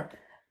 whatever.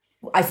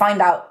 I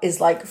find out is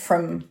like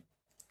from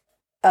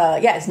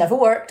it's never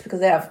worked because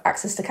they have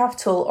access to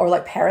capital, or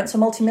like parents are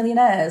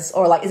multimillionaires,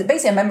 or like is it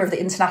basically a member of the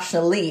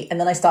international elite? And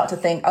then I start to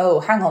think, oh,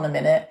 hang on a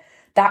minute,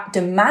 that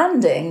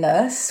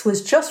demandingness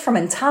was just from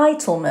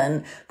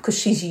entitlement because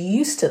she's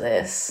used to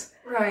this.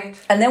 Right.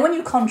 And then when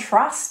you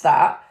contrast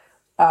that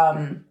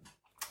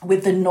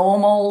with the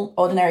normal,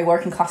 ordinary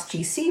working class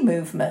GC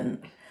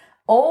movement,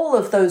 all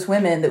of those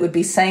women that would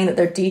be saying that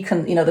they're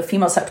the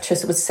female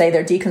separatists that would say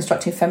they're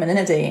deconstructing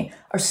femininity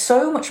are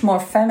so much more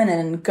feminine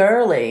and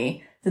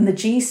girly than the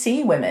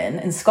GC women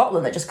in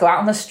Scotland that just go out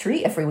on the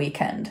street every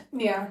weekend.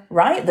 Yeah.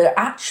 Right? They're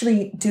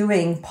actually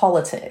doing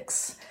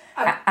politics.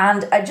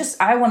 And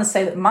I want to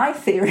say that my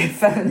theory of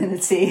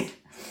femininity,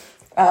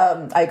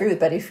 I agree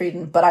with Betty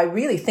Friedan, but I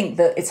really think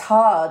that it's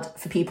hard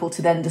for people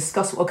to then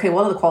discuss, okay,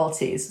 what are the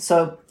qualities?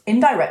 So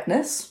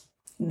indirectness,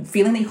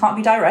 feeling that you can't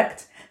be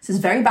direct. This is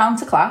very bound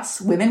to class.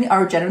 Women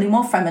are generally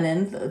more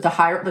feminine the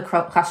higher up the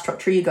class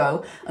structure you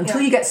go. Until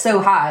you get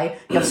so high,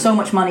 you have so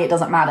much money, it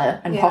doesn't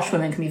matter. And posh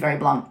women can be very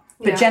blunt.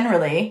 But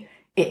generally,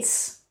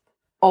 it's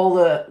all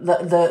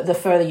the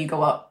further you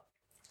go up.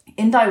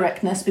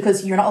 Indirectness,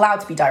 because you're not allowed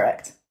to be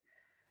direct,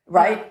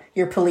 right? Yeah.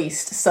 You're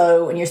policed.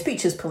 So, and your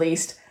speech is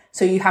policed.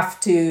 So you have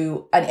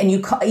to, and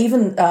you can't,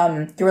 even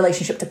your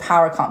relationship to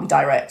power can't be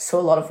direct. So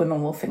a lot of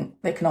women will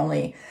think they can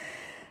only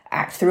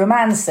act through a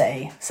man,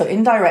 say. So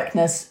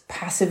indirectness,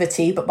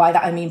 passivity, but by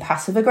that I mean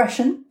passive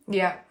aggression.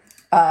 Yeah.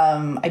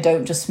 I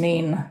don't just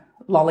mean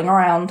lolling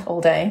around all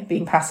day,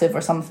 being passive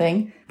or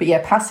something. But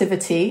yeah,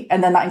 passivity.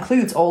 And then that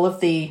includes all of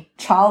the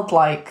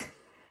childlike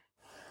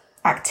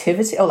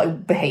activity or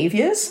like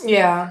behaviors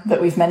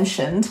that we've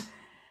mentioned.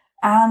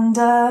 And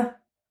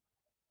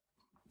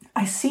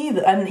I see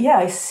that, and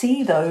I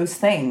see those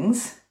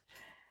things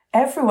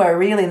everywhere,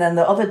 really. And then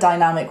the other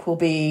dynamic will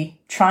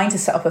be trying to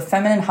set up a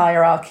feminine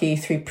hierarchy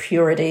through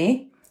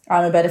purity.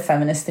 I'm a better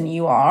feminist than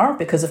you are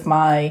because of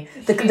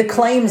the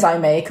claims I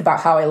make about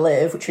how I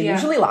live, which are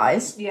usually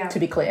lies, to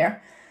be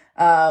clear.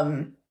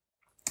 And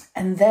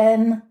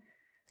then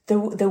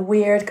the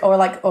weird,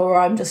 or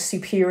I'm just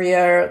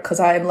superior because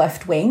I'm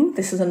left wing.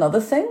 This is another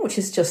thing, which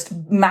is just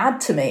mad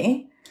to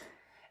me.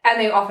 And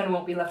they often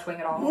won't be left wing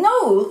at all.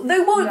 No, they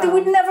won't. No. They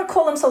would never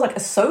call themselves like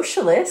a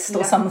socialist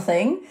or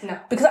something. No.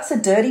 Because that's a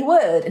dirty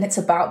word and it's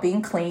about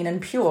being clean and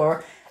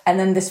pure. And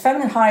then this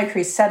feminine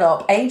hierarchy is set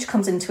up. Age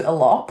comes into it a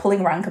lot,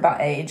 pulling rank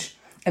about age.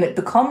 And it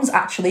becomes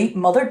actually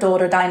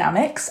mother-daughter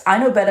dynamics. I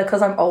know better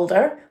because I'm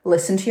older.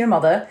 Listen to your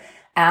mother.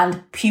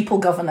 And pupil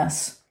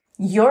governess.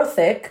 You're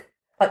thick.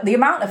 Like the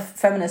amount of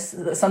feminists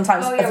that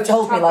sometimes have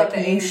told me like,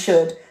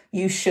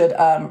 you should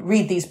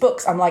read these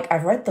books. I'm like,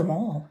 I've read them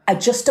all. I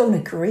just don't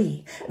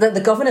agree.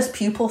 The governess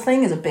pupil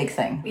thing is a big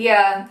thing.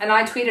 Yeah. And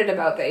I tweeted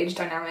about the age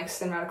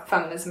dynamics in radical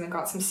feminism and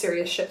got some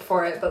serious shit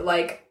for it. But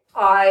like,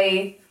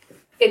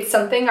 it's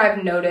something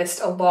I've noticed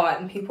a lot,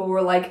 and people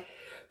were like,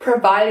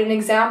 provide an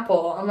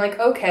example. I'm like,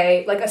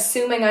 okay, like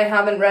assuming I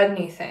haven't read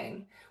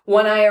anything.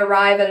 When I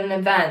arrive at an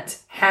event,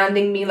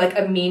 handing me like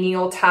a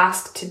menial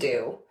task to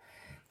do.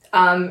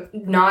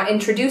 Not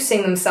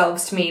introducing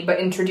themselves to me, but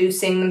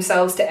introducing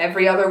themselves to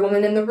every other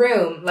woman in the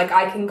room. Like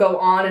I can go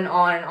on and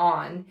on and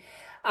on.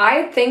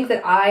 I think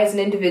that I, as an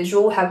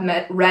individual, have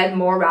read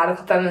more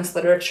radical feminist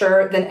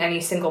literature than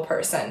any single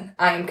person.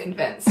 I am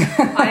convinced.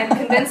 I am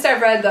convinced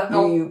I've read the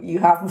whole... You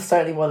have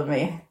certainly more than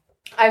me.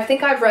 I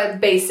think I've read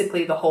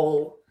basically the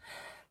whole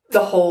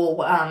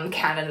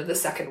canon of the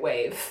second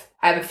wave.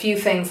 I have a few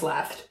things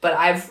left, but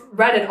I've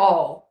read it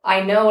all.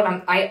 I know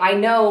I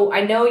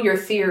know your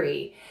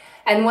theory.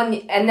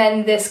 And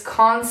then this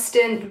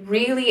constant,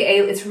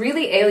 it's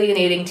really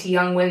alienating to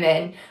young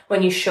women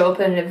when you show up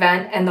at an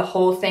event and the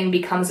whole thing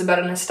becomes about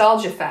a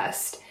nostalgia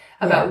fest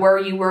about where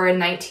you were in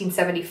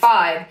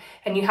 1975,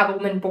 and you have a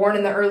woman born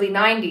in the early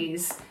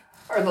 90s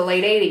or the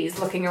late 80s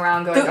looking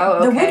around going, okay.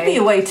 There would be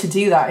a way to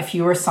do that if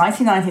you were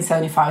citing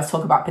 1975 to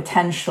talk about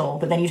potential,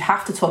 but then you'd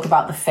have to talk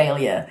about the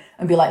failure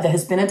and be like, there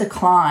has been a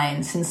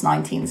decline since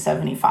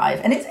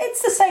 1975. And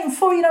it's the same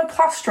for,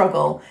 class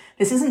struggle.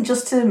 This isn't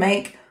just to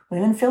make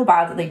women feel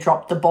bad that they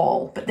dropped the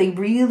ball, but they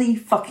really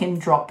fucking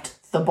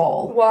dropped the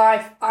ball.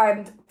 Well,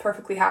 I'm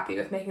perfectly happy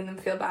with making them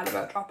feel bad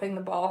about dropping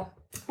the ball.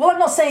 Well, I'm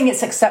not saying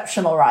it's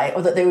exceptional, right?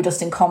 Or that they were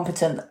just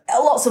incompetent.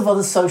 Lots of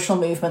other social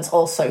movements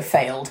also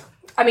failed.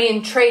 I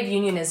mean, trade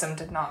unionism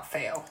did not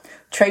fail.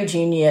 Trade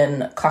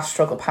union class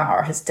struggle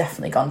power has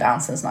definitely gone down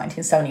since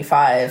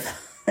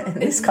 1975 in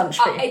this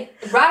country.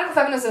 Radical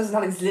feminism does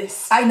not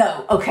exist. I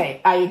know.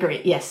 Okay, I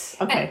agree. Yes.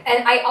 Okay.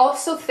 And I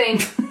also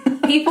think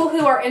people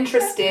who are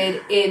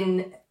interested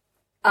in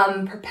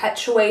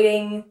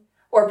perpetuating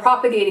or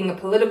propagating a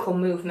political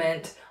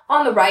movement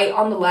on the right,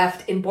 on the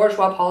left, in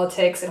bourgeois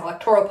politics, in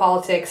electoral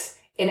politics,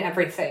 in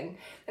everything.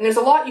 And there's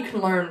a lot you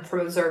can learn from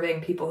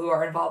observing people who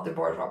are involved in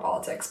bourgeois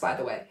politics, by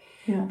the way.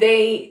 Yeah.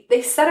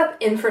 They set up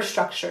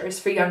infrastructures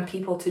for young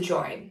people to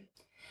join.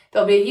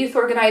 There'll be a youth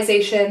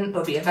organization,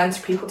 there'll be events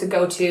for people to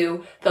go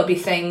to, there'll be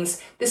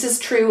things. This is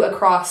true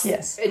across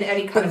in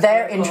any kind of... But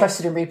they're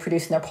interested in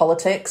reproducing their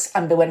politics,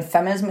 and when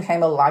feminism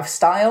became a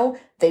lifestyle,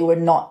 they were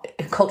not...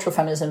 Cultural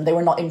feminism, they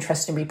were not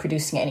interested in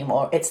reproducing it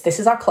anymore. This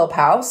is our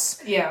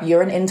clubhouse. Yeah.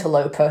 You're an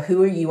interloper.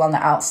 Who are you on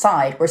the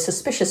outside? We're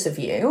suspicious of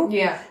you.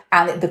 Yeah.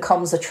 And it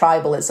becomes a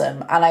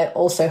tribalism. And I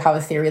also have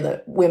a theory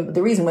that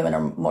the reason women are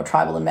more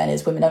tribal than men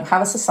is women don't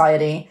have a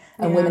society,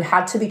 and women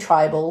had to be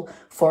tribal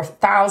for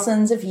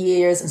thousands of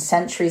years and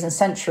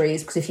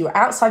centuries, because if you were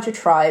outside your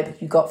tribe,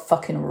 you got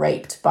fucking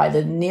raped by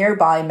the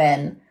nearby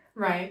men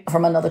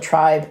from another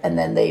tribe, and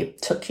then they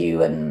took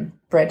you and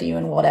bred you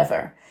and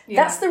whatever.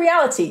 Yeah. That's the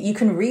reality. You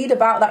can read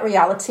about that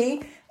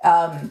reality.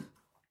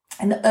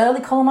 In the early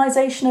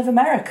colonization of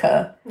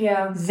America,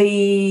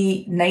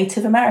 the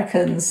Native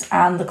Americans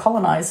and the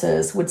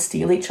colonizers would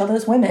steal each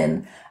other's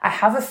women. I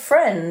have a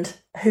friend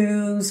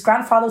whose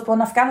grandfather was born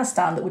in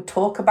Afghanistan that would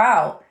talk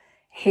about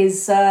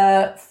his,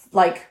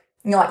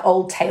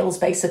 old tales,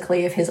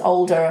 basically, of his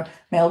older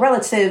male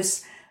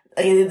relatives.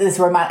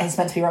 It's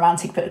meant to be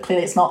romantic, but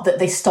clearly it's not, that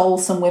they stole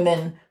some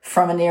women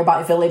from a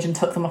nearby village and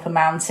took them up a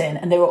mountain,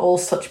 and they were all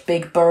such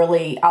big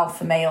burly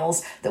alpha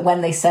males that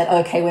when they said,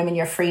 okay, women,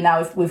 you're free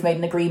now, we've made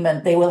an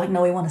agreement, they were like,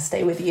 no, we want to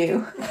stay with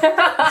you.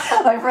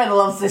 My friend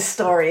loves this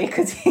story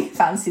because he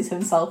fancies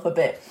himself a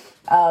bit.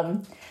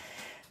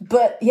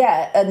 But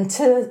yeah, and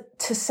to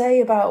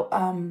say about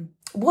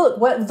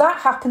well, that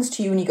happens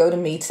to you when you go to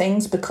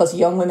meetings because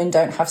young women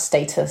don't have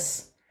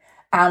status,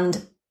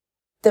 and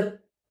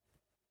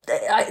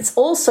it's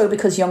also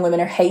because young women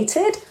are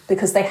hated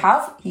because they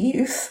have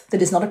youth that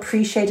is not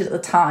appreciated at the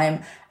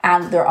time.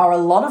 And there are a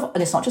lot of,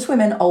 and it's not just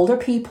women, older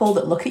people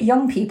that look at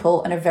young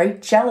people and are very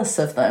jealous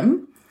of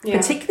them,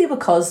 particularly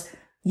because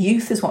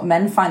youth is what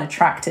men find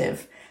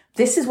attractive.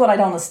 This is what I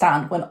don't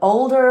understand. When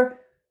older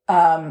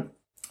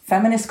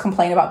feminists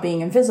complain about being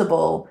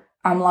invisible,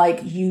 I'm like,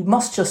 you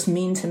must just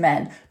mean to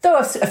men. Though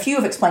a few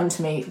have explained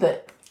to me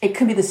that it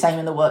can be the same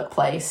in the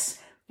workplace.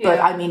 But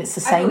I mean, it's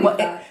the same.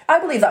 I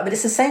believe that, but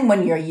it's the same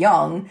when you're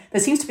young. There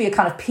seems to be a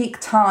kind of peak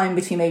time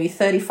between maybe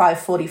 35,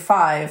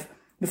 45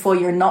 before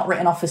you're not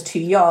written off as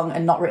too young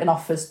and not written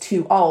off as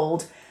too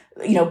old.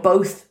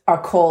 Both are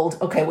called,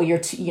 okay, well, you're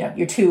too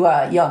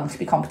young to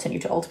be competent,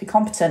 you're too old to be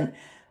competent.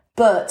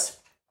 But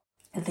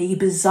the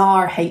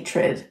bizarre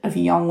hatred of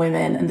young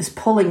women and this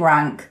pulling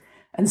rank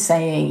and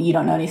saying you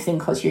don't know anything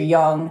because you're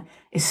young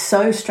is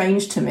so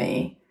strange to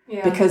me.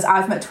 Yeah. Because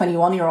I've met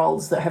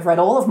 21-year-olds that have read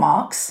all of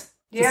Marx.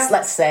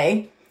 Let's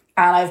say,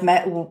 and I've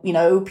met,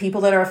 people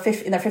that are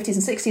in their 50s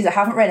and 60s that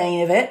haven't read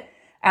any of it,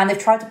 and they've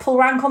tried to pull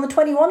rank on the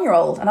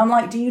 21-year-old. And I'm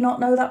like, do you not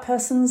know that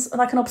person's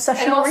like an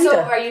obsessional reader? And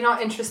also, are you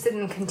not interested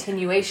in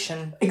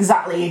continuation?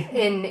 Exactly.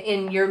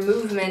 In your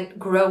movement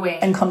growing.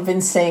 And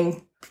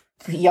convincing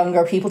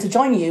younger people to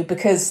join you,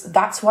 because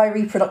that's why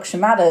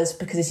reproduction matters,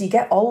 because as you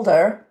get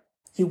older,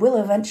 you will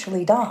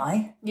eventually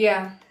die.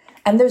 Yeah.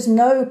 And there's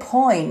no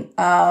point,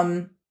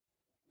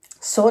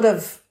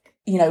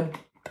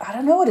 I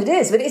don't know what it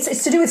is, but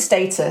it's to do with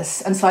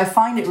status. And so I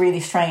find it really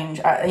strange.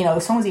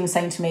 Someone's even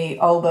saying to me,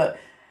 oh, but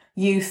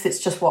youth,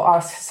 it's just what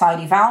our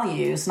society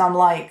values. And I'm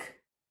like,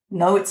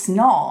 no, it's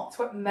not. It's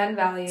what men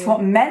value. It's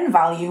what men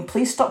value.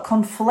 Please stop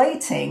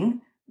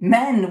conflating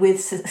men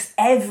with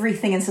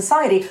everything in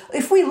society.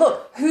 If we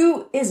look,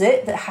 who is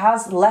it that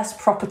has less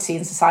property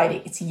in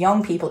society? It's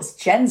young people. It's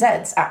Gen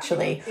Zs,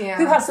 actually. Yeah.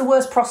 Who has the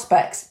worst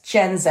prospects?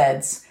 Gen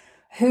Zs.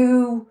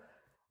 Who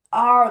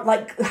are,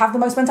 like, have the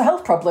most mental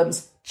health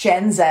problems?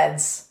 Gen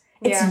Zs.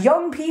 It's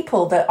young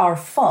people that are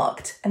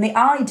fucked. And the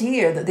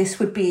idea that this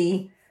would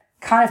be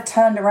kind of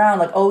turned around,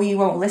 like, oh, you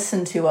won't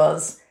listen to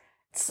us.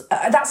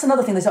 That's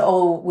another thing. They say,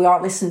 oh, we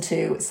aren't listened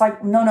to. It's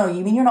like, no,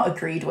 you mean you're not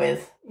agreed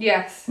with.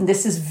 Yes. And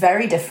this is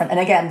very different. And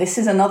again, this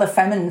is another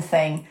feminine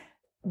thing.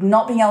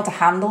 Not being able to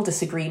handle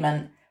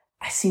disagreement.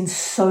 I've seen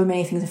so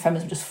many things in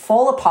feminism just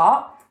fall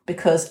apart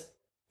because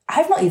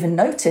I've not even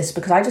noticed,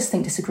 because I just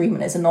think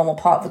disagreement is a normal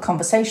part of the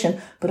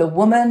conversation. But a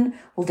woman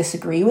will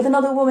disagree with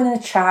another woman in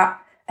a chat,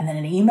 and then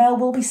an email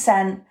will be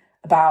sent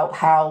about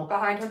how...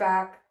 Behind her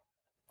back.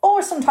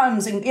 Or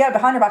sometimes,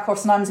 behind her back, or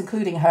sometimes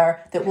including her,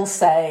 that will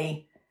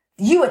say,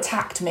 you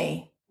attacked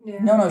me.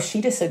 Yeah. No,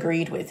 she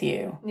disagreed with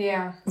you.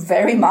 Yeah.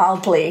 Very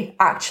mildly,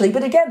 actually.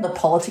 But again, the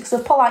politics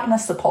of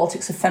politeness, the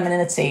politics of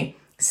femininity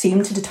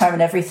seem to determine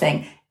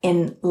everything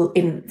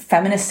in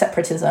feminist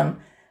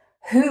separatism.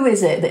 Who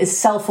is it that is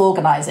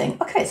self-organising?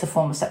 Okay, it's a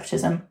form of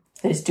separatism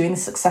that is doing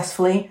this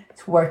successfully.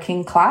 It's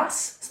working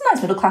class,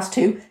 sometimes middle class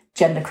too,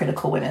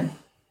 gender-critical women.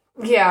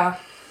 Yeah.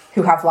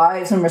 Who have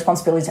lives and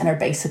responsibilities and are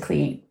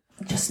basically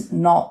just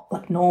not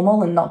like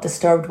normal and not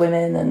disturbed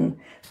women, and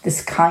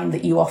this kind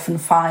that you often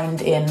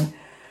find in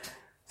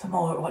the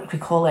more, what do we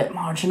call it,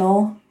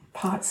 marginal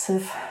parts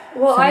of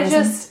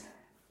feminism.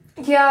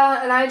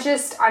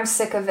 I'm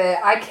sick of it.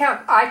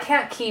 I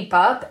can't keep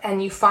up,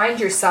 and you find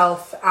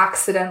yourself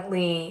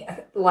accidentally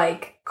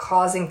like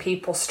causing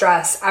people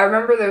stress. I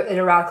remember in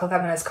a radical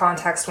feminist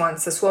context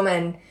once, this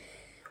woman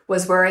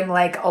was wearing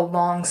like a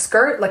long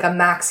skirt, like a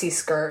maxi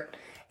skirt,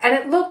 and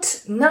it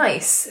looked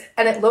nice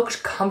and it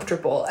looked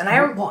comfortable.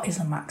 And what is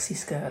a maxi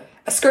skirt?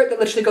 A skirt that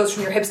literally goes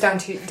from your hips down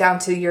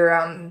to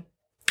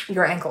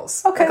your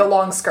ankles. Okay. Like a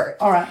long skirt.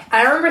 All right. And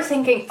I remember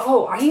thinking,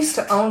 oh, I used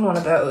to own one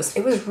of those.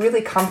 It was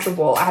really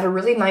comfortable. I had a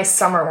really nice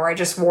summer where I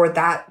just wore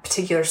that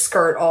particular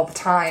skirt all the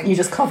time. You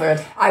just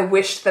covered. I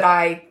wish that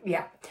I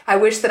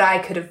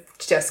could have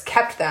just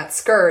kept that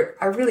skirt.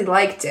 I really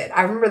liked it.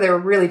 I remember they were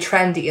really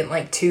trendy in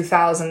like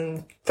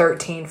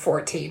 2013,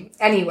 14.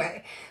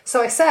 Anyway,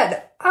 so I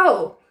said,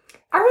 oh,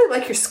 I really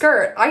like your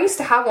skirt. I used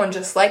to have one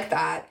just like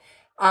that.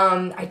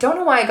 I don't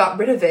know why I got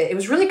rid of it. It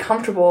was really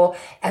comfortable,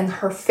 and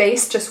her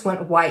face just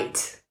went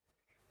white.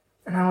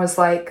 And I was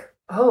like,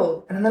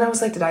 oh. And then I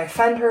was like, did I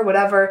offend her?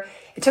 Whatever.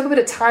 It took a bit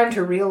of time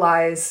to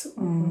realize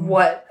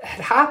what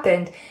had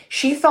happened.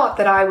 She thought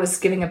that I was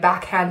giving a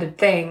backhanded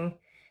thing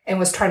and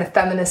was trying to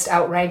feminist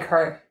outrank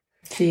her.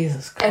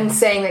 Jesus Christ. And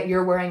saying that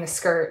you're wearing a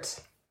skirt.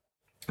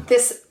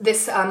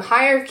 This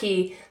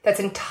hierarchy that's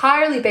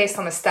entirely based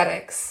on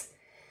aesthetics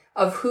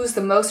of who's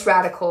the most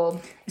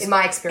radical, in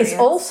my experience. It's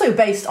also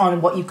based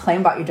on what you claim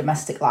about your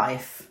domestic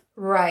life.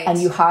 Right.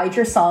 And you hide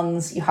your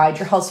sons, you hide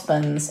your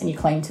husbands, and you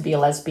claim to be a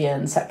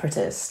lesbian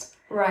separatist.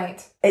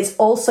 Right. It's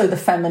also the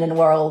feminine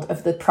world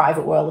of the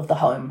private world of the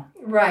home.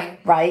 Right.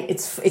 Right?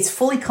 It's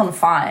fully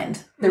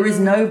confined. There is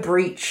no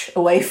breach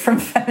away from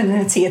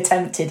femininity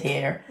attempted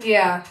here.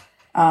 Yeah.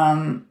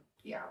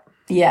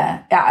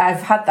 Yeah.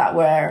 I've had that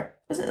where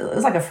it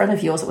was like a friend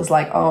of yours that was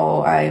like,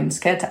 oh, I'm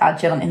scared to add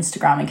Jill on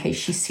Instagram in case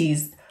she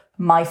sees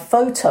my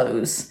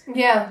photos.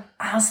 Yeah.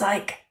 I was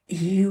like,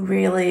 you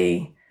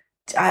really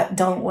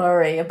don't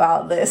worry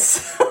about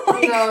this.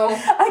 No.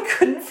 I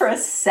couldn't for a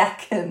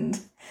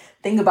second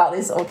think about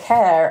this or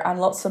care.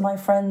 And lots of my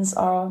friends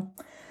are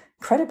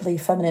incredibly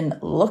feminine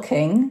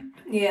looking.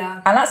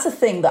 Yeah. And that's the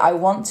thing that I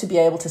want to be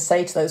able to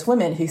say to those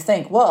women who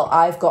think, well,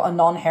 I've got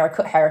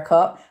a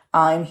haircut.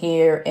 I'm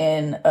here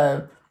in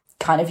a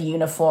kind of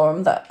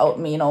uniform that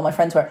me and all my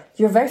friends wear.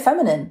 You're very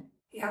feminine.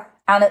 Yeah.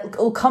 And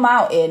it'll come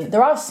out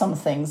there are some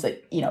things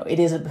that, it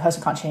is a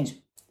person can't change.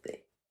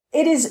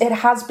 It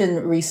has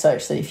been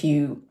researched that if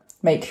you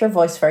make your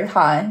voice very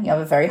high, you have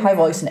a very high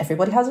voice and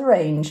everybody has a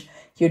range,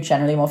 you're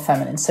generally more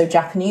feminine. So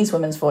Japanese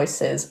women's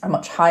voices are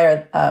much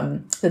higher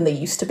than they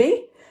used to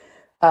be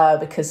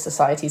because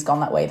society's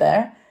gone that way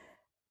there.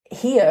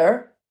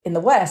 Here in the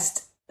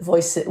West,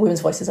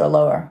 women's voices are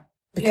lower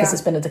because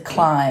there's been a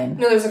decline.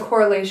 No, there's a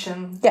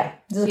correlation. Yeah,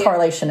 there's a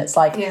correlation. It's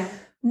like,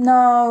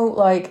 no,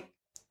 like,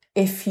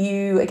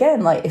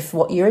 if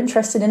what you're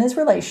interested in is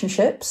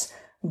relationships,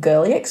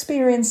 girly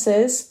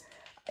experiences,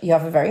 you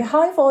have a very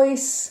high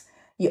voice,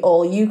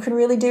 all you can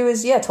really do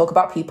is, talk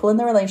about people and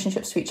their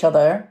relationships to each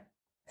other.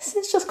 This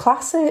is just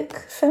classic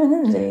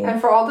femininity. And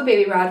for all the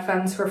baby rad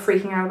femmes who are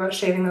freaking out about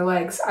shaving their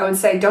legs, I would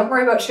say, don't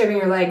worry about shaving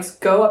your legs.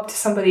 Go up to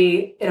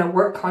somebody in a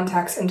work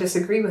context and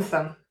disagree with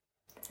them.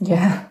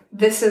 Yeah.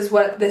 this is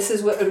what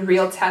a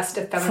real test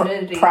of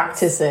femininity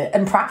practice it,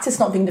 and practice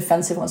not being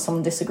defensive when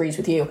someone disagrees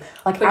with you.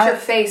 Like, put your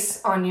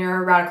face on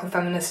your radical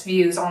feminist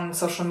views on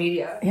social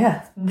media.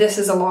 Yeah, this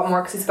is a lot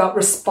more because it's about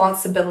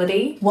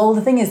responsibility. Well,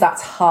 the thing is,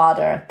 that's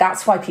harder.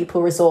 That's why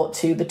people resort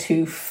to the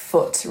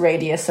 2-foot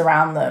radius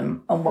around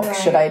them and what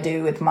should I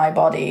do with my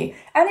body.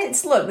 And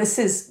this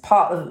is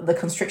part of the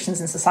constrictions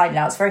in society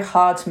now. It's very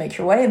hard to make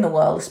your way in the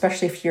world,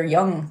 especially if you're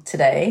young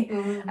today.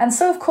 And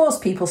so, of course,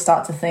 people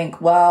start to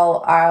think,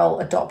 well, I'll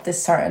adopt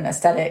this certain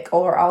aesthetic,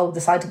 or I'll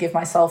decide to give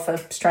myself a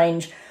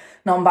strange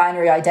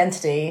non-binary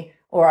identity,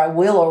 or I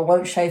will or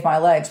won't shave my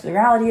legs. But the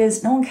reality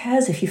is, no one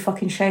cares if you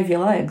fucking shave your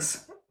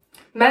legs.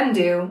 Men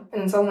do,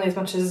 and it's only as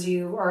much as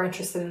you are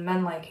interested in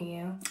men liking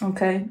you.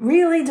 Okay.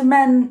 Really?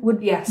 Men would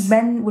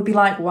be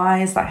like,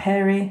 why is that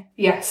hairy?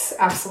 Yes,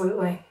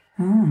 absolutely.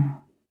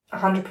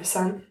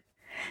 100%.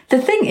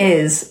 The thing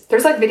is,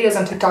 there's like videos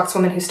on TikToks,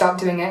 women who stop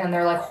doing it and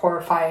they're like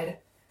horrified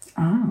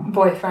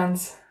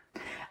boyfriends.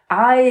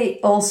 I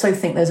also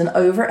think there's an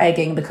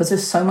over-egging, because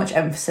there's so much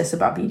emphasis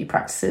about beauty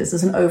practices,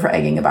 there's an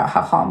over-egging about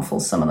how harmful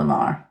some of them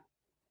are.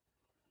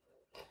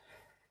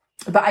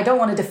 But I don't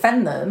want to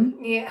defend them.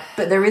 Yeah.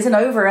 But there is an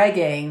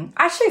over-egging.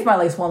 I shaved my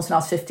legs once when I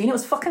was 15. It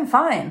was fucking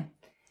fine.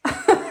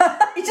 Like,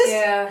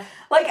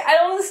 I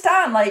don't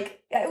understand.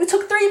 Like, it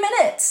took 3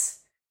 minutes.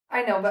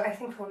 I know, but I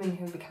think women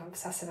who become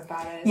obsessive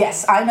about it.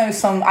 Yes, I've known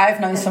some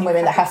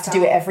women that have to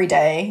do it every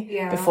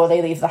day before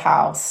they leave the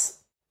house.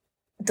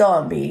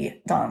 Don't.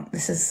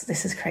 This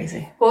is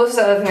crazy. Well, this is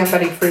the other thing that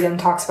Betty Friedan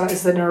talks about,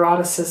 is the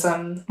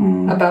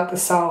neuroticism about the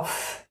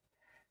self.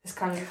 This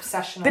kind of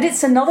obsession. But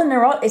it's another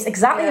it's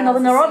exactly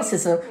another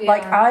neuroticism. Yeah.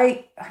 Like,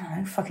 I don't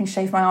know, fucking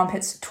shave my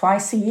armpits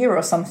twice a year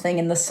or something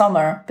in the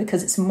summer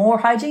because it's more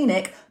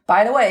hygienic.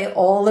 By the way,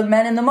 all the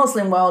men in the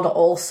Muslim world are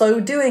also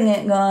doing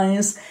it,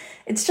 guys.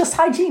 It's just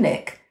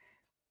hygienic.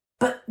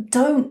 But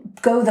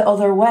don't go the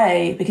other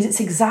way, because it's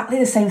exactly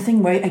the same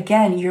thing where,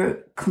 again, you're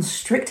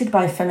constricted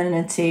by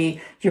femininity,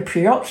 you're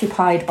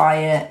preoccupied by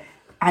it,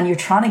 and you're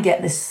trying to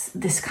get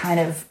this kind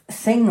of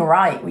thing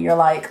right where you're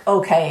like,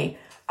 okay,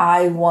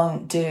 I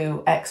won't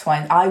do X, Y,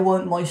 and I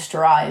won't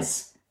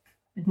moisturize.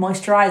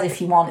 Moisturize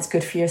if you want, it's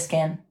good for your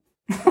skin.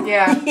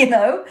 Yeah. You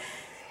know?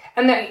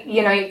 And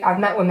then, I've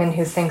met women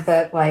who think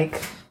that,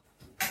 like,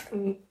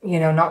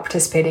 not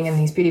participating in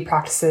these beauty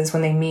practices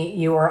when they meet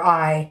you or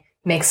I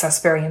makes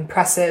us very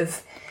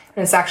impressive.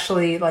 And it's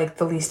actually, like,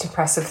 the least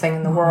impressive thing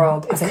in the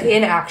world. It's an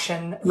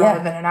inaction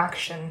rather than an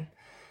action.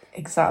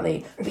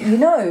 Exactly. But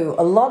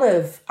a lot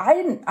of, I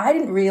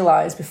didn't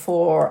realize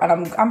before,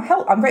 and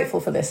I'm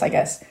grateful for this, I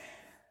guess.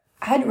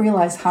 I hadn't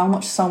realized how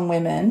much some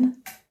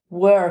women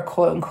were,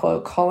 quote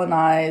unquote,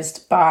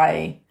 colonized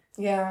by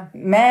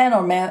men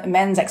or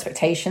men's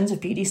expectations of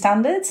beauty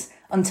standards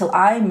until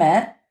I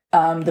met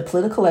the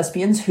political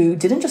lesbians who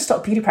didn't just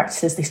stop beauty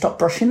practices, they stopped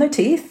brushing their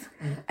teeth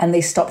and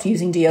they stopped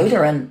using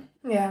deodorant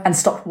and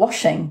stopped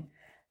washing.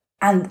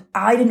 And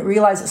I didn't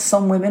realize that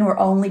some women were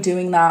only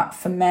doing that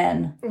for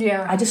men.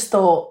 Yeah. I just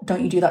thought,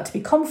 don't you do that to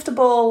be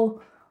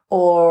comfortable?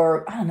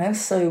 Or, I don't know,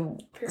 so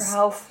for your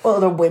health.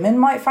 Other women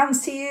might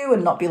fancy you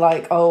and not be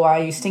like, oh, why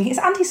are you stinking? It's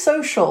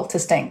antisocial to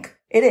stink.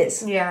 It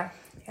is. Yeah.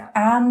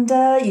 And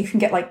you can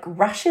get, like,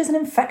 rashes and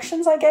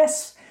infections, I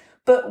guess.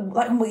 But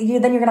like, then you're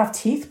going to have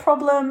teeth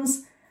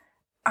problems.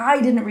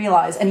 I didn't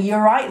realize, and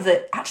you're right,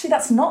 that actually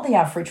that's not the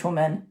average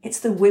woman. It's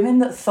the women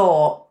that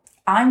thought,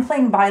 I'm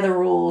playing by the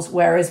rules,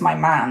 where is my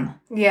man?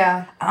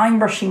 Yeah. I'm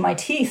brushing my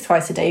teeth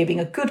twice a day, being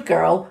a good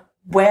girl.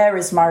 Where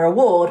is my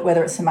reward,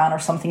 whether it's a man or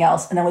something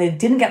else? And then when they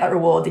didn't get that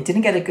reward, they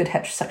didn't get a good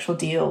heterosexual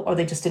deal, or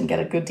they just didn't get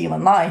a good deal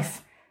in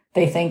life,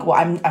 they think, well,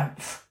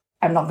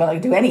 I'm not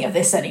going to do any of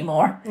this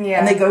anymore. Yeah.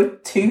 And they go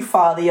too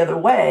far the other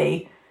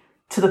way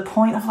to the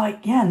point of,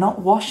 like,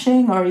 not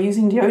washing or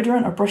using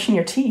deodorant or brushing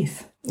your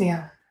teeth.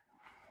 Yeah.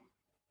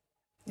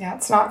 Yeah,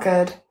 it's not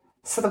good.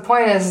 So the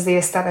point is the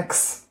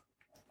aesthetics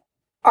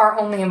are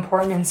only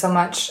important in so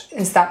much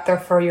is that they're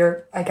for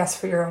your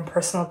own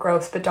personal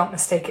growth, but don't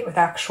mistake it with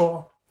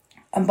actual.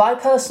 And by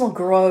personal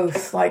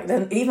growth, like,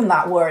 then even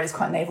that word is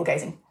quite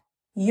navel-gazing.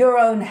 Your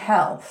own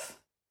health,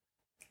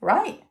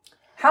 right?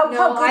 How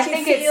good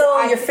you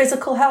feel, your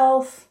physical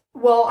health?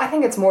 Well, I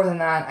think it's more than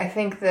that. I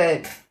think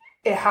that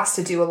it has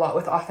to do a lot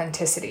with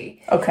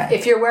authenticity. Okay.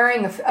 If you're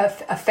wearing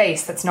a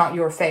face that's not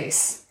your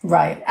face,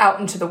 right, out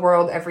into the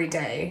world every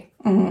day,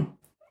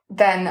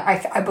 then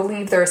I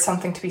believe there is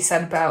something to be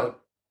said about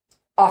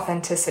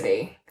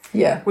authenticity.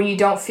 Yeah. When you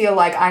don't feel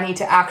like I need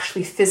to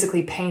actually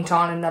physically paint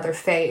on another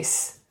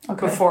face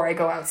before I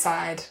go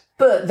outside.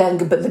 But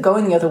the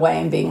going the other way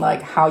and being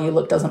like, how you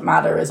look doesn't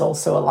matter is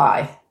also a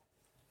lie.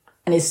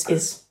 And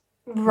is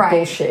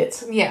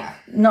bullshit. Yeah.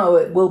 No,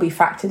 it will be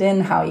factored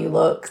in how you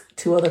look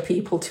to other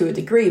people to a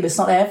degree, but it's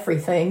not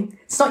everything.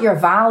 It's not your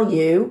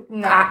value.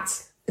 No.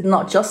 That's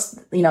not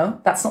just,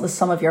 that's not the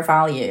sum of your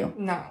value.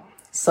 No.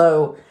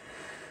 So.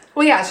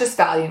 Well, yeah, it's just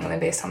valuing women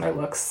based on their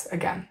looks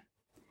again.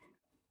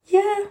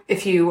 Yeah.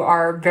 If you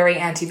are very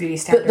anti-beauty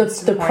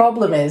standards. But the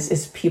problem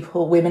is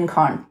women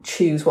can't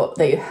choose what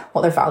their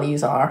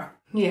values are.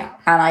 Yeah.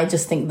 And I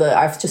just think that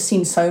I've just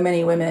seen so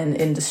many women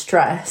in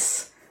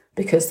distress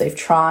because they've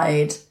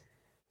tried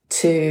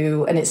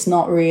to, and it's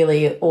not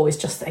really always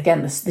just,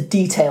 again, the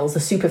details, the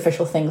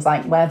superficial things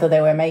like whether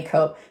they wear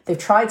makeup. They've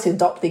tried to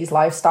adopt these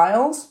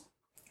lifestyles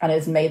and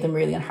it's made them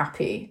really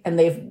unhappy. And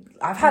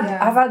I've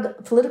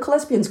had political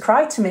lesbians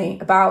cry to me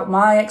about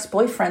my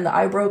ex-boyfriend that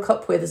I broke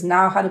up with has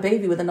now had a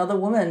baby with another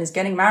woman, is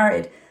getting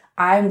married.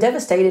 I'm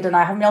devastated and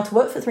I haven't been able to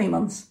work for 3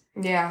 months.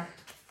 Yeah.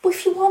 Well,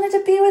 if you wanted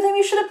to be with him,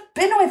 you should have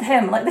been with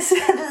him. Like, this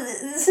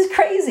is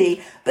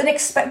crazy. But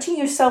expecting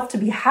yourself to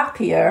be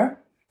happier,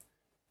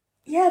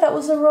 yeah, that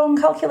was a wrong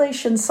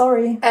calculation.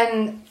 Sorry.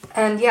 And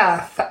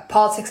yeah,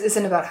 politics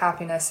isn't about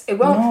happiness. It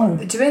won't.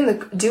 No.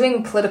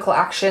 Doing political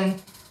action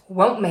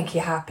won't make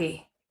you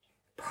happy.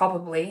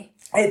 Probably.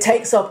 It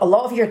takes up a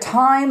lot of your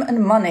time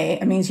and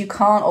money. It means you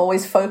can't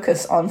always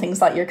focus on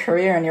things like your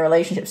career and your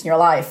relationships in your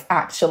life,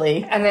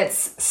 actually. And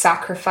it's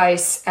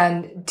sacrifice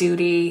and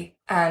duty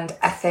and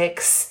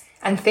ethics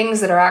and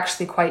things that are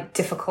actually quite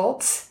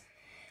difficult.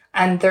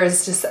 And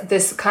there's just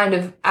this kind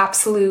of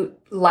absolute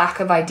lack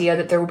of idea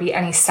that there will be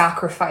any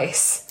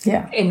sacrifice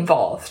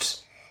involved.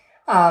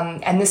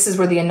 And this is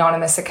where the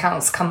anonymous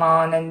accounts come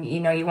on and, you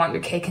know, you want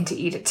your cake and to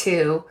eat it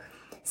too.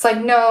 It's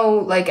like,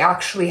 no, like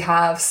actually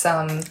have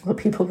some... Well,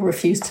 people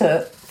refuse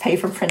to pay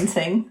for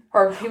printing.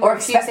 Or people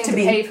refusing to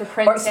pay for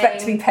printing. Or expect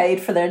to be paid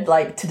for their,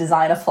 like, to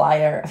design a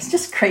flyer. It's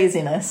just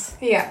craziness.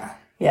 Yeah.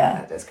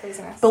 Yeah. That is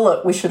craziness. But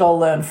look, we should all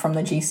learn from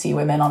the GC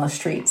women on the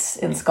streets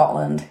in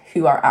Scotland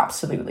who are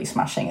absolutely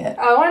smashing it.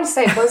 I wanted to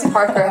say, Posey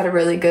Parker had a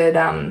really good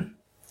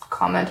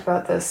comment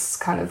about this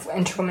kind of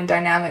interwoman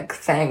dynamic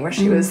thing where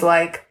she was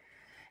like,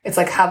 it's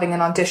like having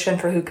an audition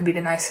for who could be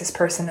the nicest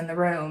person in the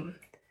room.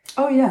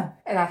 Oh, yeah.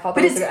 And I thought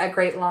that was a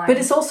great line. But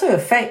it's also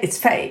fake. It's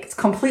fake. It's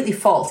completely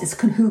false. It's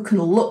who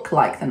can look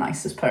like the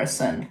nicest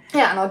person.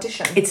 Yeah, an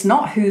audition. It's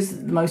not who's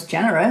the most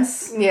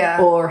generous.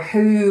 Yeah. Or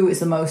who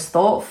is the most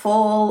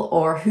thoughtful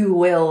or who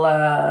will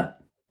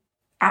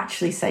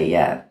actually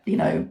say,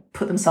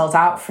 put themselves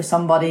out for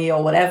somebody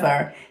or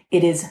whatever.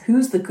 It is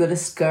who's the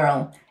goodest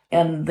girl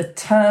in the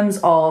terms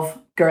of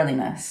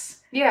girliness.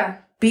 Yeah.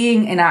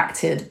 Being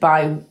enacted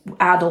by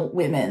adult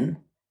women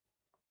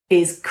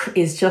is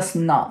just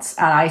nuts.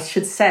 And I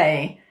should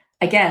say,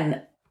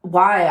 again,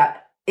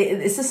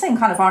 it's the same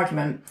kind of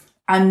argument.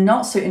 I'm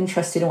not so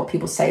interested in what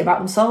people say about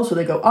themselves, where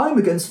they go, I'm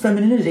against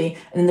femininity,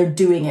 and then they're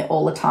doing it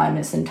all the time in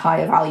its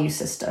entire value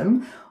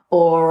system.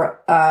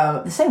 Or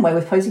the same way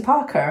with Posey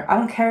Parker. I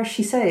don't care if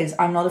she says,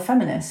 I'm not a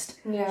feminist.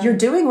 Yeah. You're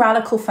doing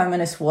radical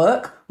feminist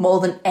work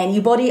more than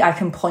anybody I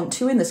can point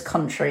to in this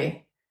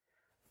country.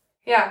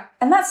 Yeah.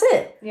 And that's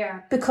it.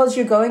 Yeah. Because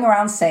you're going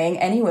around saying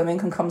any women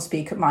can come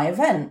speak at my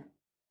event.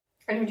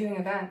 And you're doing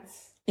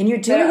events. And you're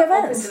doing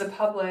events. Open to the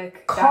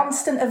public.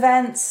 Constant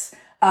events.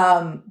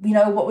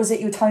 What was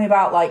it you were telling me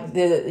about? Like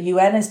the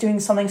UN is doing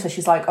something. So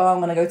she's like, I'm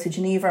going to go to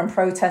Geneva and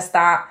protest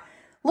that.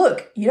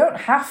 Look, you don't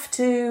have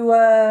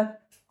to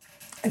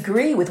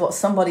agree with what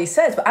somebody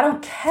says, but I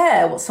don't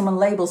care what someone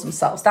labels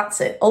themselves.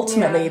 That's it.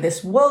 Ultimately,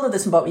 this world of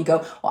this and boat, you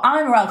go, well,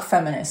 I'm a radical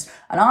feminist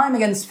and I'm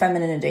against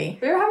femininity.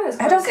 We were having this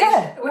conversation. I don't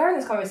care. We were having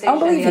this conversation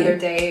the other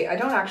day. I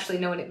don't actually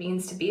know what it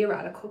means to be a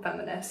radical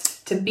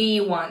feminist. To be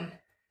one.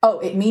 Oh,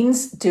 it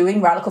means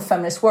doing radical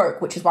feminist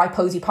work, which is why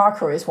Posey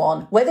Parker is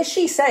one. Whether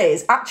she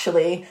says,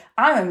 actually,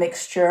 I'm a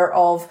mixture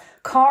of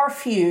car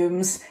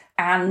fumes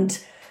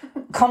and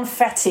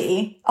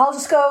confetti, I'll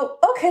just go,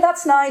 okay,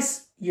 that's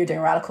nice. You're doing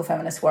radical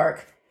feminist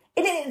work.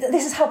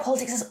 This is how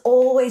politics has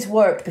always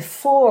worked.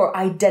 Before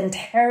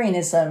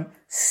identitarianism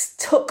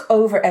took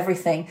over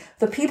everything,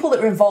 the people that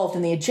were involved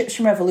in the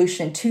Egyptian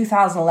revolution in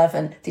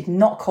 2011 did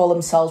not call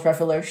themselves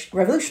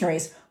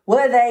revolutionaries.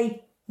 Were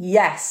they?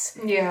 Yes.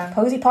 Yeah.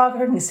 Posey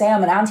Parker can say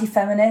I'm an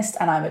anti-feminist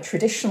and I'm a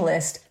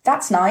traditionalist.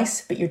 That's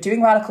nice, but you're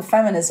doing radical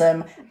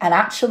feminism and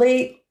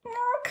actually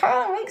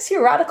kind of makes you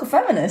a radical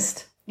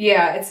feminist.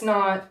 Yeah, it's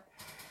not...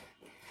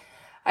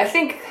 I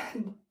think...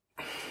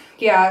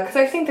 Yeah, because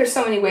I think there's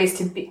so many ways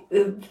to be...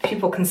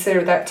 People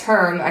consider that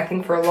term. I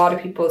think for a lot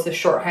of people it's a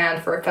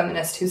shorthand for a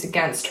feminist who's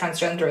against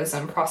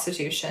transgenderism,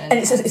 prostitution. And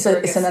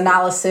it's an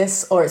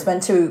analysis, or it's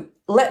meant to...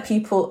 let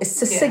people, it's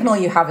to signal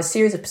you have a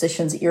series of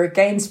positions that you're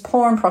against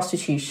porn,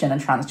 prostitution,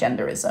 and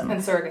transgenderism.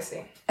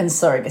 And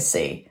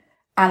surrogacy.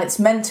 And it's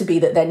meant to be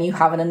that then you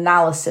have an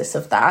analysis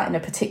of that in a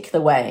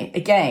particular way.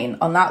 Again,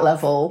 on that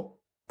level,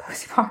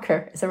 Posey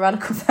Parker is a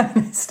radical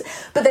feminist.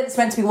 But then it's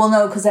meant to be, well,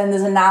 no, because then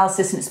there's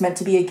analysis and it's meant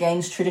to be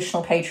against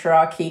traditional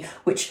patriarchy,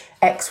 which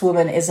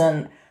X-woman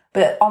isn't.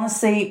 But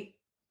honestly,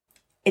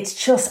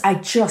 I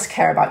just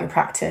care about your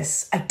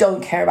practice. I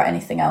don't care about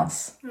anything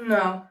else.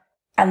 No.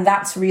 And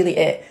that's really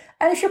it.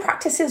 And if your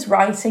practice is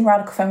writing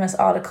radical feminist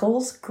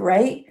articles,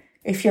 great.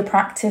 If your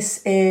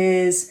practice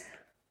is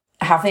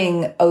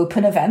having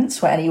open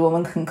events where any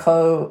woman can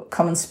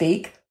come and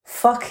speak,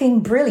 fucking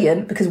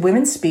brilliant, because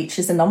women's speech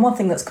is the number one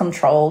thing that's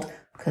controlled,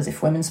 because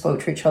if women spoke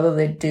to each other,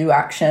 they'd do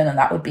action, and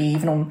that would be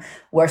even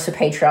worse for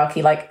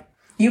patriarchy. Like,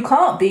 you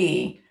can't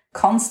be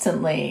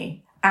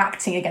constantly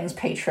acting against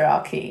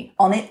patriarchy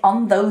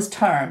on those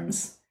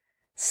terms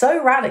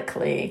so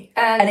radically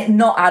and it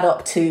not add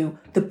up to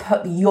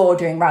you're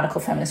doing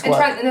radical feminist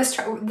work. And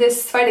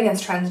this fight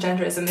against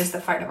transgenderism is the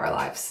fight of our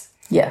lives.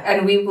 Yeah.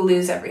 And we will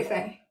lose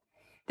everything.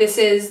 This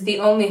is the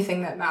only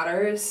thing that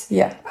matters.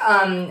 Yeah.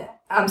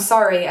 I'm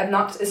sorry.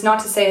 It's not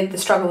to say that the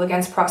struggle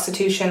against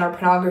prostitution or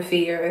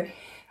pornography or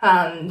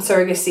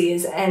surrogacy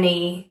is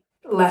any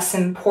less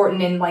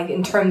important in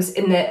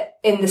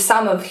the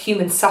sum of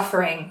human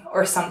suffering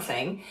or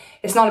something.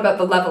 It's not about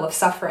the level of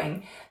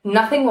suffering.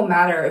 Nothing will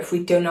matter if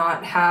we do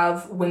not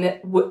have women,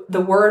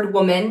 the word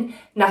woman.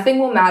 Nothing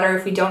will matter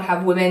if we don't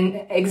have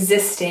women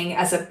existing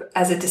as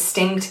a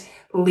distinct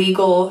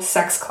legal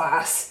sex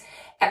class.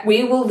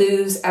 We will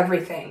lose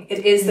everything.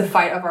 It is the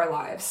fight of our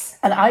lives.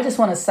 And I just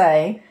want to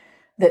say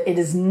that it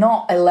is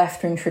not a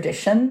left-wing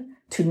tradition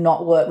to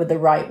not work with the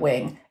right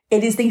wing.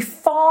 It is the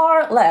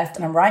far left,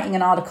 and I'm writing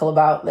an article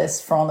about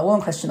this for On the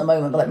Woman Question at the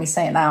moment, but let me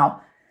say it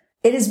now.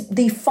 It is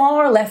the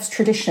far left's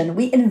tradition.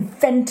 We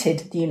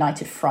invented the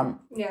United Front,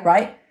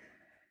 right?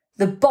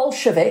 The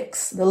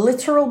Bolsheviks, the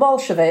literal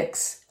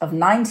Bolsheviks of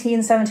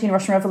 1917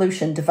 Russian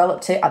Revolution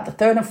developed it at the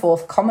 3rd and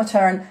 4th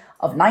Comintern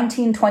of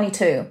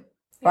 1922,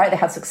 right? They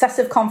had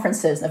successive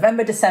conferences,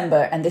 November,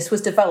 December, and this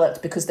was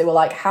developed because they were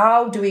like,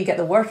 how do we get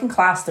the working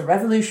class, the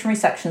revolutionary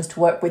sections to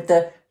work with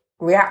the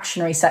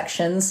reactionary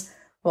sections?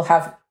 We'll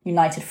have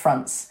united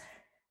fronts.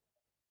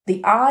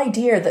 The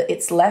idea that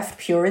it's left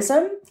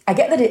purism, I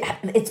get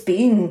that it's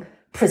being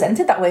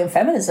presented that way in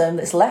feminism.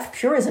 It's left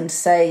purism to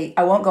say,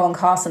 I won't go on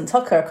Carson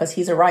Tucker because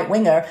he's a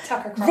right-winger.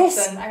 Tucker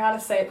Carlson. I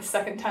gotta say it the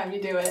second time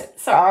you do it.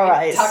 Sorry. All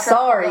right, Tucker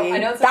sorry. I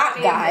know it's that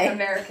guy. An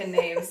American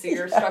name, so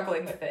you're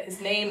struggling with it.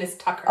 His name is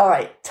Tucker. All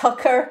right,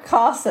 Tucker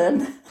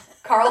Carlson.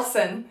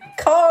 Carlson.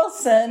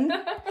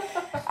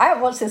 I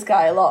have watched this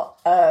guy a lot.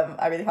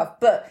 I really have.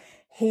 But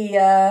he...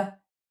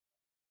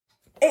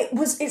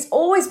 It's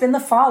always been the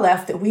far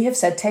left that we have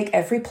said take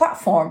every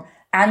platform.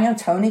 And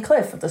Tony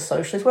Cliff of the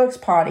Socialist Workers'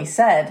 Party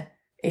said,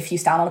 if you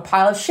stand on a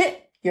pile of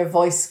shit, your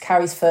voice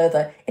carries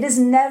further. It has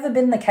never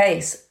been the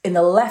case in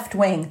the left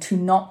wing to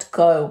not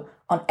go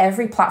on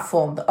every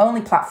platform. The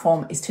only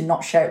platform is to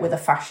not share it with a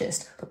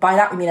fascist. But by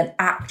that we mean an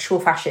actual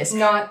fascist.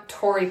 Not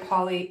Tory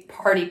party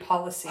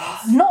policies.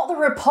 Not the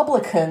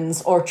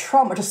Republicans or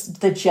Trump or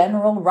just the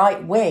general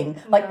right wing.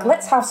 Like,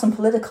 let's have some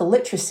political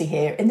literacy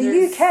here. In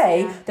the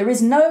UK, there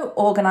is no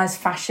organised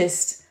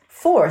fascist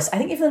force. I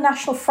think even the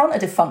National Front are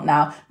defunct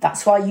now.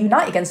 That's why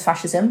Unite Against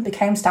Fascism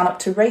became Stand Up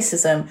to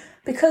Racism,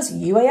 because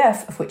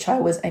UAF, of which I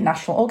was a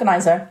national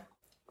organiser,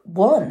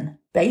 won,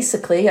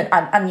 basically.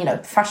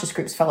 And fascist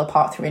groups fell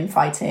apart through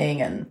infighting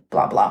and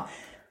blah, blah.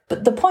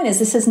 But the point is,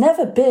 this has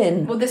never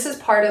been... Well, this is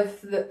part of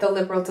the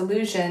liberal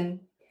delusion,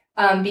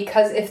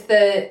 because if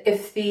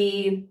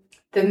the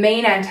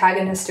main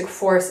antagonistic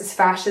force is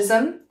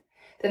fascism,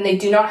 then they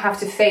do not have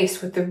to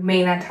face what the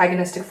main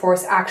antagonistic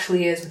force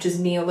actually is, which is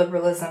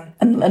neoliberalism.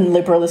 And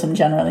liberalism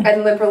generally.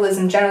 And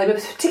liberalism generally,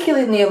 but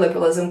particularly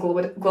neoliberalism,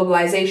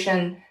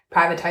 globalization,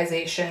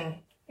 privatization,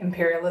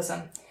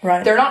 imperialism.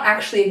 Right. They're not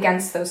actually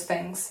against those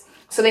things.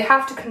 So they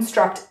have to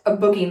construct a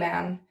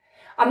boogeyman.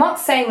 I'm not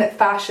saying that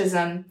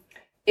fascism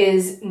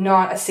is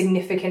not a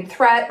significant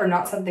threat or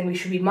not something we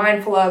should be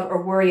mindful of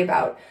or worry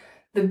about.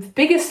 The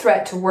biggest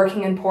threat to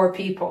working and poor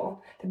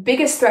people, the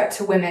biggest threat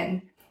to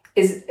women,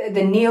 is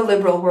the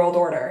neoliberal world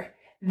order.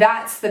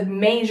 That's the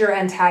major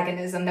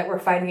antagonism that we're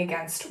fighting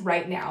against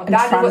right now. And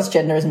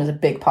transgenderism is a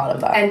big part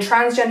of that. And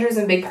transgenderism is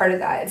a big part of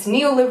that. It's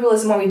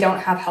neoliberalism while we don't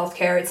have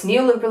healthcare. It's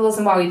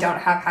neoliberalism while we don't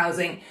have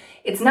housing.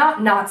 It's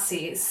not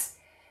Nazis.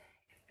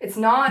 It's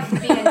not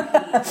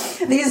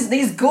BNP.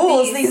 these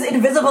ghouls, these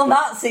invisible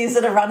Nazis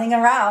that are running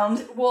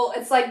around. Well,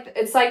 it's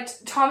like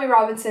Tommy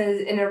Robinson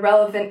is an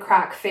irrelevant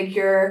crack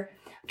figure.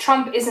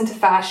 Trump isn't a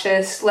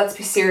fascist. Let's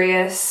be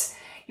serious.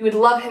 You would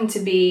love him to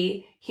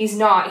be. He's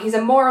not. He's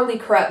a morally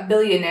corrupt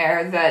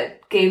billionaire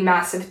that gave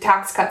massive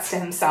tax cuts to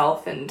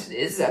himself and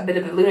is a bit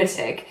of a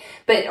lunatic,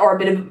 or a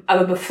bit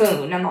of a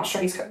buffoon. I'm not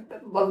sure he's a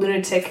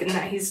lunatic and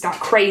that he's not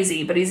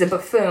crazy, but he's a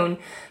buffoon.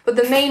 But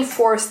the main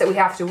force that we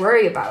have to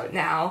worry about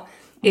now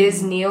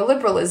is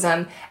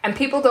neoliberalism. And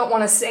people don't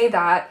want to say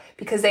that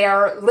because they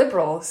are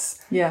liberals.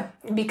 Yeah.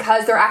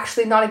 Because they're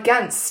actually not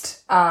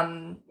against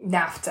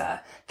NAFTA.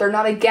 They're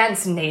not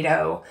against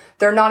NATO.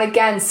 They're not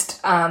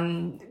against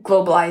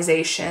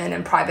globalization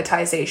and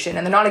privatization.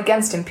 And they're not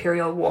against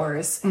imperial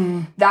wars.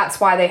 That's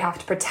why they have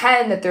to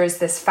pretend that there's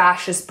this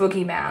fascist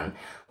boogeyman.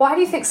 Why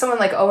do you think someone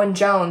like Owen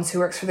Jones, who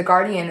works for The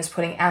Guardian, is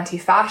putting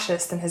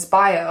anti-fascist in his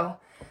bio?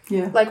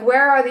 Yeah. Like,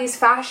 where are these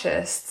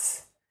fascists?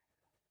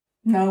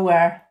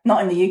 Nowhere.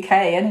 Not in the UK,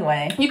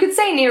 anyway. You could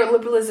say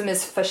neoliberalism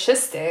is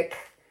fascistic,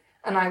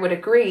 and I would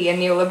agree, and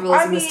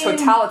neoliberalism is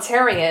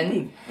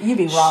totalitarian. You'd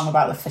be wrong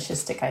about the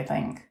fascistic, I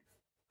think.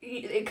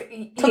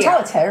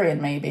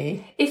 Totalitarian,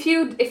 maybe. If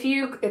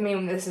you, I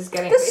mean, this is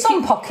getting... There's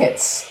some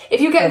pockets. If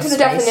you get into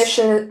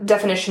the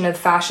definition of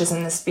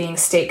fascism as being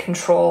state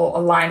control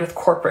aligned with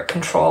corporate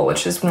control,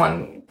 which is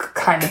one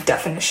kind of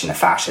definition of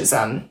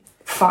fascism,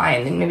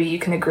 fine, and maybe you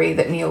can agree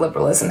that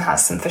neoliberalism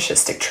has some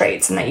fascistic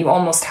traits and that you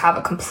almost have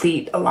a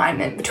complete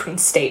alignment between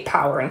state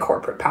power and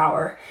corporate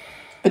power.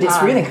 But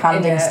it's really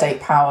handing in it, state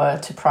power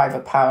to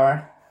private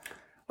power.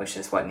 which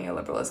is what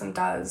neoliberalism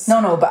does.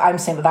 No, but I'm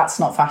saying that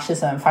that's not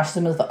fascism.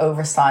 Fascism is the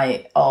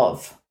oversight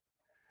of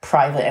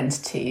private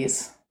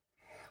entities.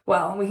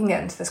 Well, we can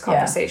get into this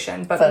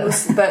conversation, but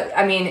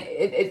I mean,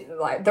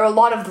 like there are a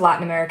lot of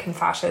Latin American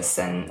fascists,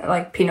 and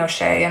like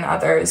Pinochet and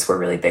others were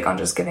really big on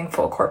just giving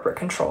full corporate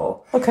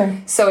control. Okay.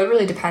 So it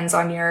really depends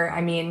on your. I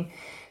mean,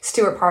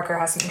 Stuart Parker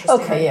has some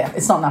interesting. Okay, yeah,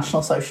 it's not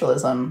National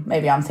Socialism.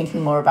 Maybe I'm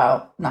thinking more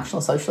about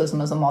National Socialism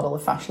as a model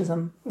of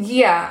fascism.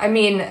 Yeah, I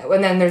mean,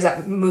 and then there's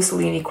that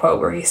Mussolini quote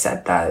where he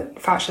said that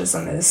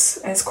fascism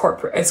is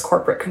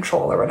corporate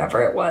control or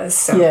whatever it was.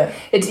 So yeah,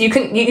 you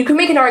can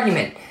make an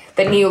argument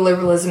that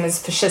neoliberalism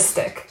is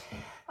fascistic.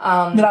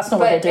 But that's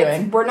not what they're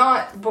doing. We're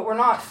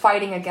not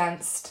fighting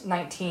against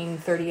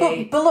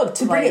 1938. But look,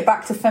 to bring it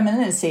back to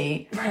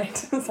femininity, right?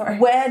 Sorry.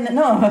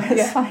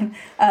 It's fine.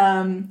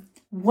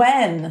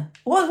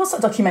 What's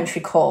that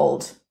documentary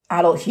called?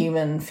 Adult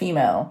Human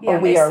Female, or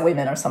We Are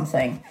Women, or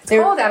something. It's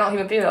called Adult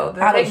Human Female.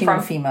 Adult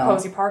Human Female.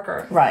 Posey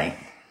Parker. Right.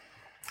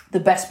 The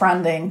best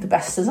branding, the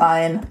best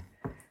design.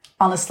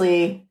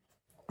 Honestly.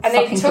 And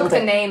they took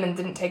the name and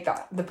didn't take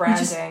the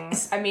branding.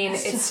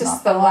 It's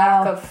just the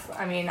lack of.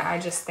 I mean, I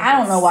just think I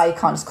don't know why you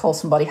can't just call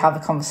somebody, have a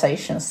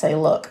conversation, and say,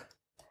 look.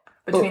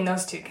 Between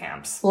those two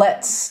camps.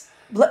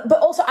 But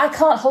also, I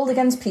can't hold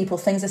against people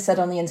things I said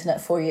on the internet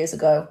 4 years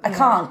ago. I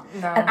can't.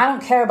 No. And I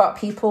don't care about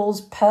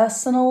people's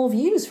personal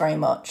views very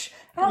much.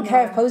 I don't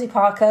care if Posey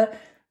Parker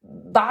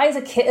buys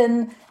a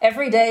kitten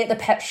every day at the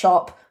pet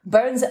shop,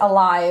 burns it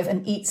alive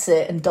and eats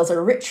it and does a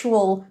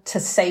ritual to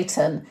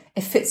Satan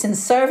if it's in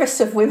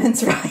service of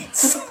women's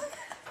rights.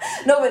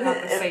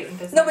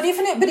 But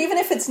even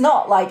if it's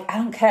not, like, I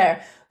don't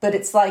care. But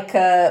it's like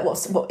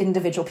what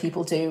individual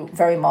people do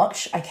very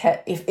much. I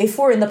care if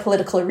we're in the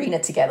political arena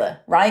together,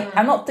 right?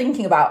 I'm not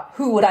thinking about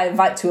who would I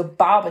invite to a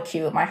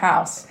barbecue at my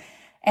house.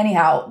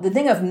 Anyhow, the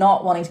thing of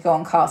not wanting to go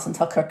on Carson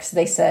Tucker because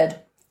they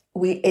said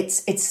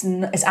it's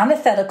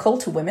antithetical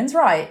to women's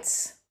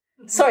rights.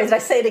 Sorry, did I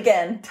say it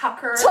again?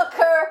 Tucker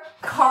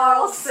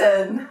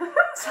Carlson.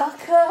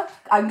 Tucker.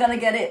 I'm gonna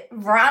get it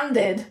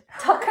branded.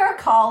 Tucker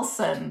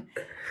Carlson.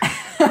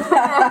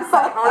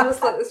 I'll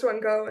just let this one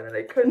go, and then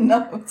I couldn't.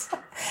 No.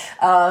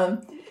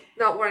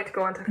 Not wanting to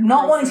go on.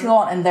 Not wanting to go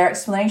on, and their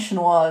explanation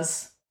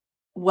was,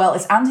 well,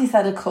 it's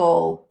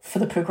antithetical for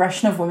the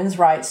progression of women's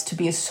rights to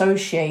be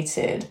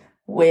associated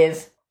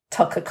with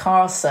Tucker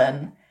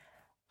Carlson.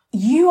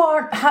 You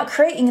are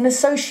creating an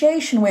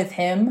association with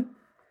him.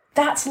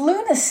 That's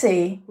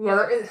lunacy. Yeah,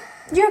 there is.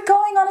 You're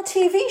going on a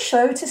TV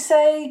show to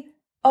say,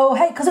 oh,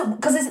 hey, because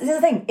this is the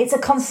thing. It's a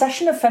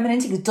concession of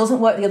femininity. It doesn't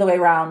work the other way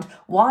around.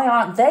 Why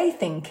aren't they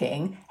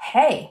thinking,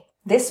 hey,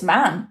 this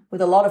man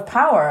with a lot of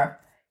power,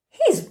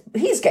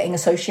 he's getting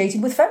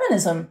associated with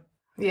feminism.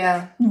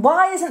 Yeah.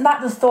 Why isn't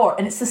that the thought?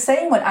 And it's the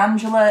same with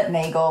Angela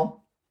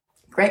Nagel,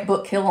 great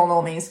book, Kill All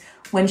Normies,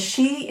 when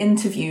she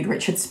interviewed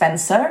Richard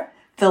Spencer,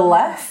 the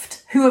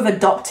left, who have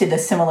adopted a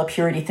similar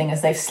purity thing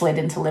as they've slid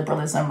into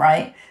liberalism,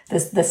 right?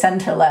 The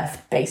centre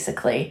left,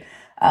 basically.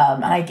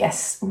 And I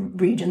guess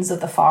regions of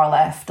the far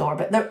left,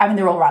 but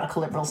they're all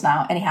radical liberals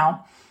now.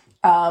 Anyhow,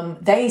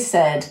 they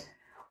said,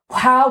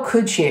 how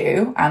could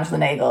you, Angela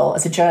Nagel,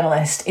 as a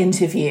journalist,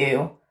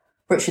 interview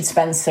Richard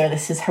Spencer?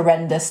 This is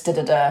horrendous,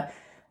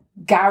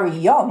 Gary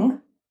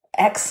Young,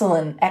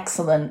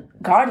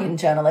 excellent Guardian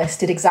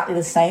journalist, did exactly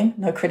the same,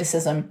 no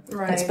criticism.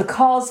 Right. And it's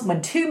because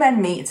when two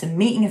men meet, it's a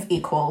meeting of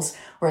equals,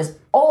 whereas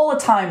all the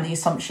time the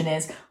assumption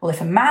is, well, if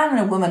a man and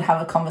a woman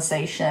have a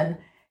conversation,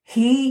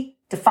 he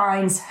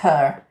defines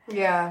her.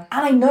 Yeah.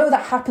 And I know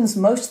that happens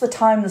most of the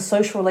time in the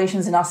social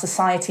relations in our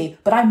society,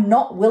 but I'm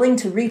not willing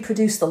to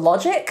reproduce the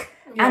logic.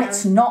 Yeah. And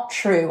it's not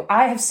true.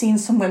 I have seen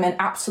some women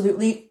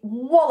absolutely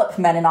wallop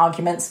men in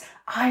arguments.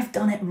 I've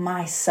done it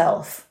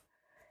myself.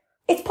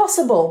 It's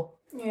possible.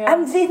 Yeah.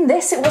 And in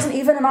this, it wasn't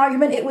even an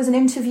argument. It was an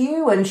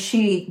interview, and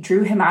she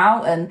drew him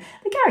out. And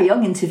the Gary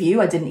Young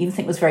interview, I didn't even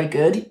think was very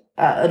good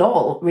at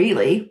all,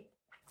 really.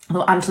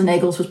 Although Angela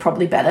Nagel's was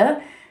probably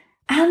better.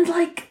 And,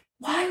 like,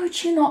 why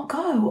would you not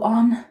go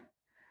on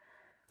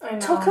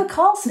Tucker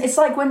Carlson? It's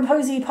like when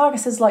Posey Parker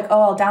says, like,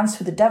 oh, I'll dance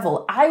with the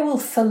devil. I will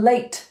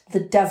fillet the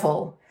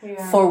devil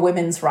for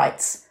women's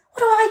rights. What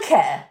do I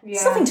care? Yeah.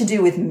 It's nothing to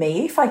do with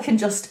me if I can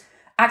just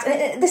act.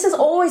 This has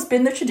always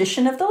been the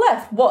tradition of the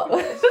left. What?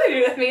 It's nothing to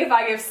do with me if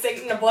I give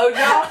Satan a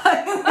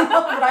blowjob.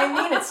 No, but I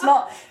mean, it's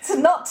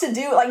not to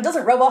do, like, it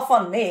doesn't rub off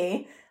on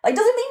me. Like, it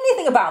doesn't mean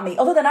anything about me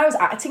other than I was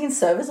acting in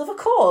service of a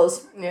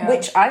cause,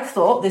 which I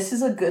thought this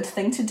is a good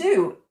thing to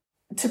do,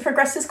 to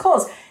progress this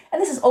cause. And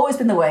this has always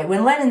been the way.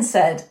 When Lenin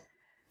said,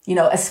 you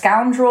know, a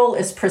scoundrel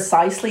is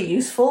precisely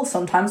useful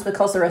sometimes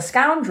because they're a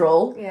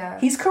scoundrel,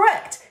 he's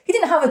correct. He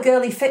didn't have a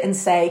girly fit and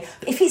say,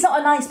 if he's not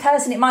a nice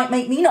person, it might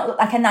make me not look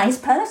like a nice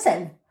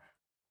person.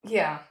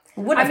 Yeah.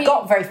 Wouldn't have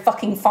got very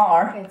fucking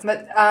far.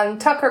 But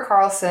Tucker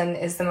Carlson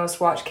is the most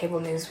watched cable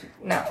news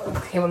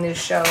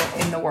show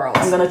in the world.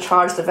 I'm going to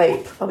charge the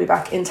vape. I'll be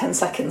back in 10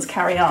 seconds.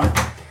 Carry on.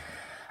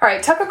 All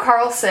right. Tucker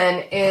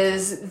Carlson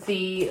is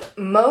the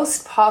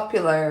most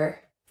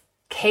popular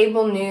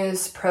cable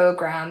news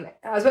program,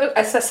 as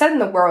I said in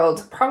the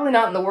world, probably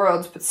not in the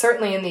world, but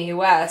certainly in the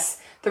US,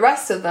 the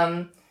rest of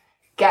them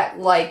get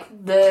like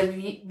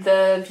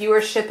the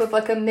viewership of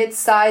like a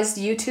mid-sized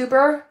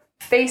YouTuber,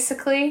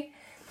 basically.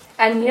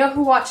 And you know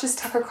who watches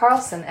Tucker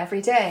Carlson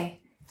every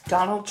day?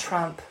 Donald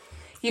Trump.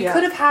 You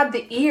could have had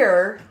the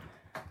ear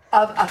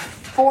of a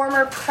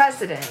former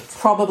president.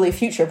 Probably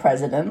future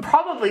president.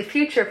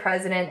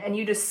 And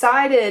you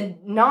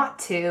decided not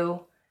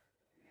to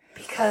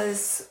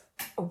because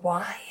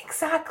why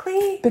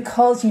exactly?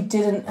 Because you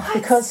didn't,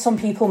 because some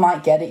people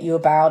might get at you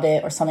about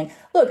it or something.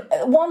 Look,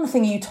 one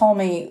thing you told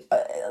me,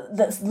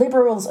 that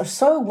liberals are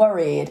so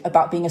worried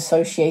about being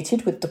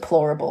associated with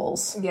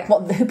deplorables. Yeah.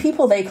 The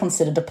people they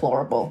consider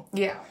deplorable.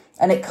 Yeah.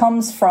 And it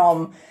comes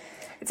from...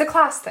 It's a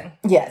class thing.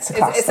 Yeah, it's a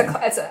class thing.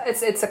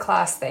 It's a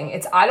class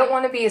thing.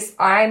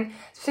 I'm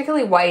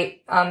particularly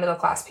white middle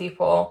class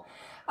people.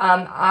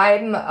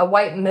 I'm a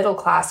white middle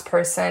class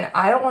person.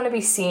 I don't want to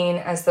be seen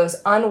as those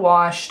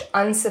unwashed,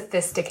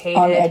 unsophisticated,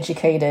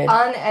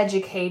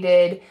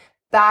 uneducated,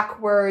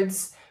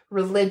 backwards,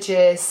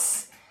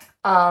 religious,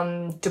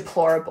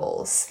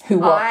 deplorables. Who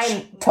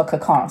watch Tucker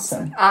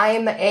Carlson.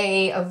 I'm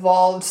a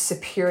evolved,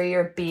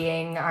 superior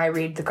being. I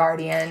read The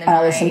Guardian. And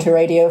I listen to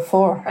Radio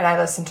 4.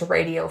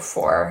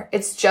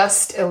 It's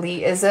just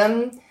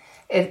elitism.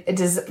 It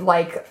is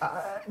like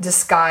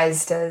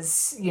disguised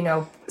as,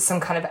 some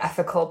kind of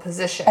ethical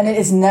position. And it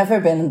has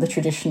never been the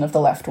tradition of the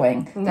left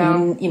wing.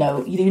 No.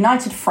 The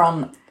United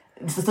Front,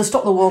 the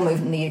Stop the War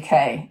movement in the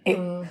UK,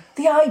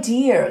 the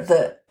idea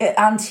that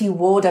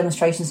anti-war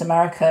demonstrations in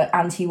America,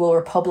 anti-war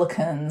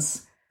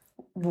Republicans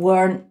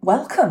weren't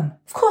welcome.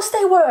 Of course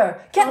they were.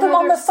 Get them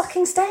on the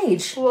fucking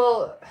stage.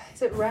 Well,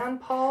 is it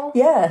Rand Paul?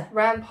 Yeah.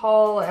 Rand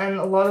Paul and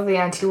a lot of the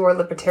anti-war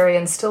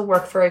libertarians still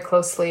work very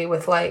closely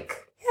with,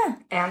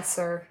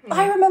 Answer.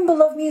 I remember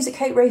Love Music,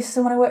 Hate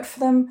Racism when I worked for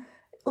them.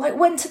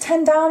 Went to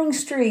 10 Downing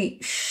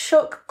Street,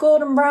 shook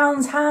Gordon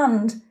Brown's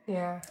hand.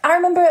 Yeah. I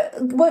remember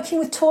working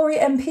with Tory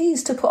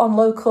MPs to put on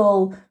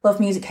local Love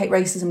Music, Hate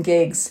Racism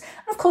gigs.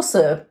 And of course,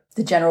 the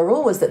general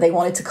rule was that they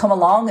wanted to come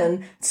along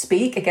and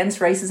speak against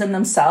racism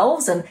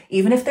themselves. And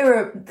even if there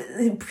were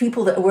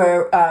people that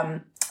were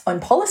on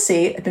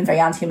policy, had been very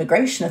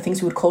anti-immigration or things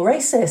we would call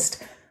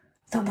racist,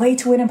 the way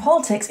to win in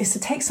politics is to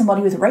take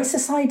somebody with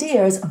racist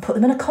ideas and put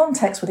them in a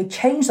context where they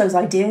change those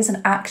ideas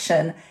in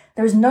action.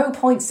 There is no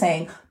point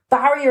saying,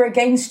 barrier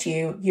against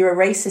you, you're a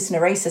racist in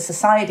a racist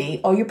society,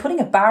 or you're putting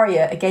a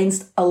barrier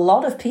against a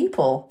lot of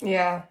people.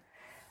 Yeah.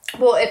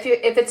 Well, if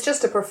it's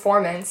just a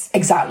performance.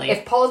 Exactly.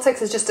 If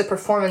politics is just a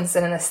performance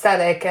and an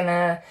aesthetic and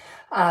a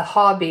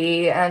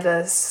hobby and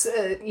then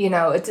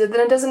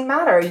it doesn't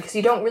matter because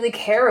you don't really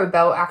care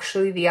about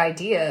actually the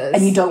ideas.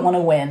 And you don't want to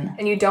win.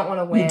 You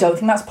don't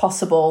think that's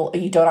possible, or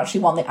you don't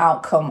actually want the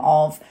outcome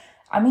of,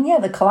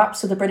 the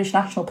collapse of the British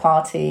National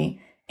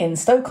Party in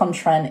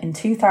Stoke-on-Trent in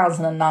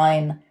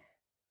 2009.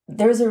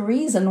 There is a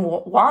reason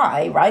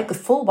why, right? The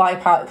full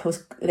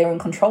wipeout, they were in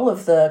control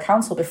of the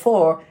council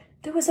before.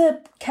 There was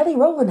a Kelly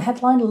Rowland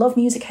headlined Love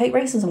Music, Hate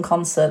Racism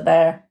concert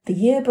there the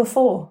year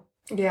before.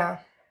 Yeah.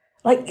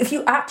 If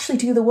you actually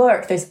do the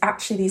work, there's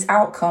actually these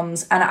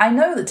outcomes. And I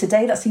know that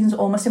today that seems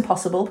almost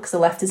impossible because the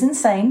left is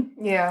insane.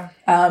 Yeah.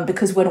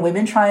 Because when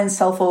women try and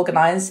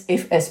self-organize,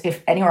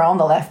 if anywhere on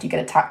the left, you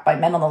get attacked by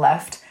men on the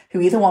left who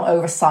either want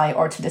oversight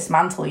or to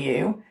dismantle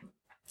you.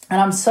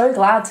 And I'm so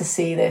glad to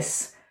see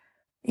this,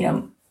 I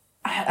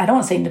don't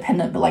want to say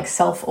independent, but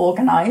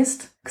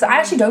self-organized. Because I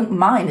actually don't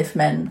mind if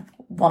men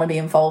want to be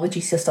involved with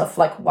GCSE stuff.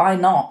 Why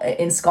not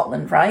in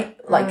Scotland, right?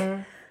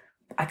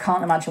 I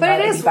can't imagine why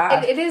it would be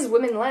bad. It is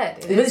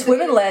women-led. It's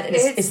women-led, and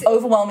it's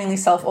overwhelmingly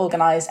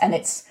self-organised, and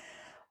it's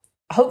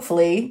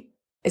pretty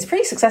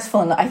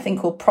successful, and I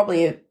think will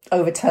probably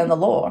overturn the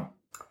law.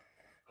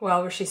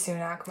 Well, Rishi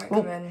Sunak might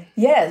come in.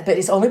 Yeah, but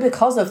it's only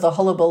because of the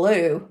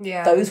hullabaloo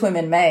those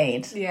women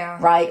made. Yeah.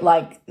 Right?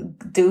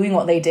 Doing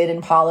what they did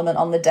in Parliament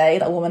on the day,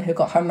 that woman who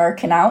got her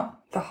merkin out.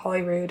 The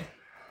Holyrood.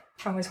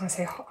 I always want to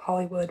say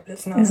Hollywood, but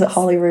it's not. Is it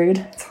Holyrood?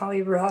 It's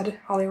Holyrood.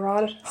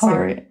 Holyrood.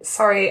 Holyrood.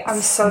 Sorry,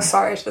 I'm so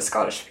sorry to the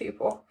Scottish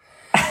people.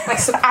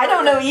 I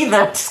don't know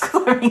either, just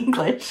because I'm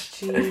English.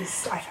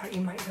 Jeez, I thought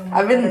you might know more.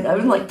 I've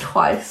been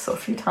twice or a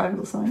few times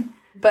or something.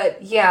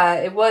 But yeah,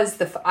 it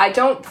was I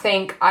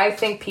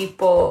think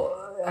people,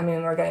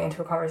 we're getting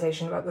into a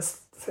conversation about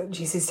this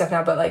GC stuff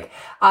now, but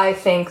I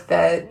think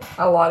that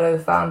a lot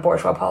of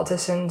bourgeois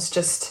politicians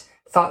just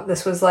thought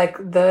this was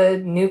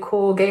the new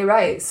cool gay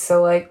rights.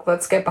 So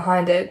let's get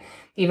behind it.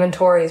 Even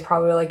Tories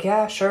probably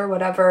yeah, sure,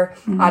 whatever.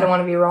 Mm-hmm. I don't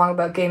want to be wrong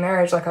about gay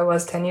marriage like I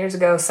was 10 years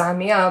ago. Sign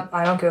me up.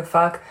 I don't give a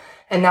fuck.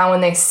 And now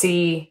when they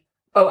see,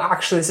 oh,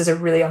 actually this is a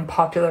really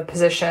unpopular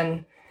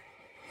position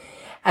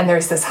and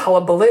there's this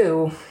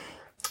hullabaloo,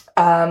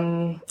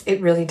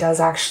 it really does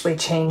actually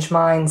change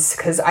minds,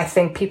 because I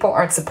think people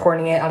aren't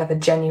supporting it out of a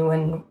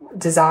genuine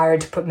desire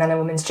to put men and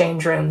women's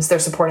change rooms. They're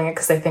supporting it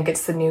because they think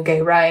it's the new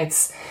gay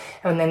rights.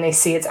 And then they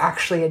see it's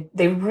actually,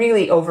 they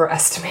really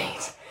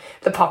overestimate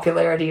the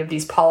popularity of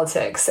these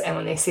politics, and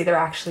when they see they're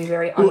actually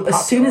very unpopular. Well,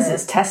 as soon as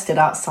it's tested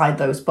outside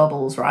those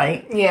bubbles,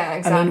 right? Yeah,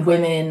 exactly. I mean,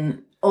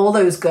 women, all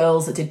those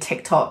girls that did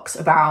TikToks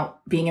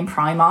about being in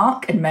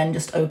Primark and men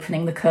just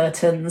opening the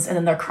curtains and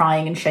then they're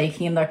crying and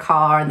shaking in their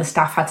car and the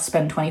staff had to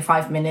spend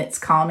 25 minutes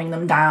calming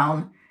them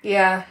down.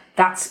 Yeah.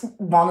 That's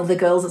one of the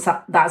girls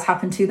that's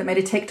happened to that made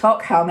a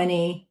TikTok. How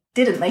many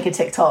didn't make a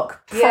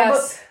TikTok?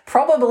 Yes.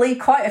 Probably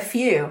quite a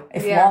few,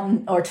 if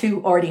one or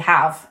two already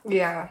have.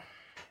 Yeah.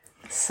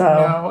 So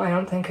no, I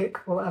don't think it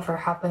will ever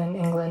happen in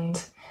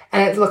England.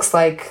 And it looks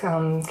like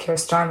Keir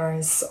Starmer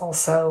is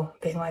also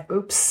being like,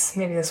 oops,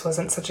 maybe this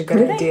wasn't such a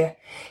good idea.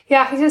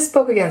 Yeah, he just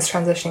spoke against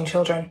transitioning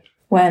children.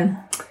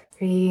 When?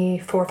 3,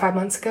 4, 5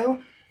 months ago.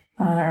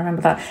 I don't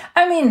remember that.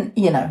 I mean,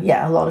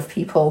 a lot of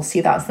people see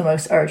that as the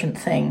most urgent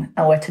thing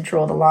and where to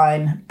draw the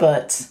line,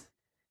 but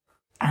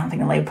I don't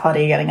think the Labour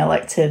Party are getting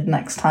elected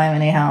next time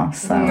anyhow.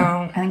 So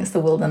no. I think it's the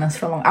wilderness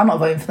for long. I'm not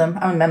voting for them.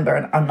 I'm a member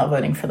and I'm not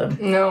voting for them.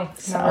 No,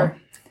 so never.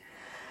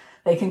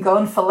 They can go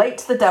and fillet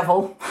the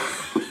devil.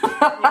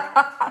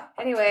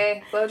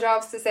 Anyway,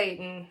 blowjobs to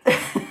Satan.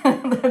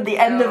 The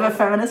end of a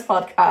feminist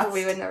podcast.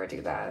 We would never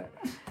do that.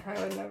 I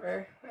would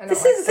never. I don't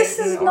This like is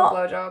Satan or not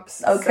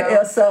blowjobs.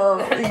 Okay, so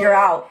you're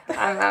out.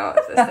 I'm out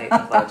of the Satan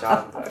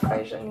blowjob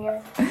equation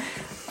here.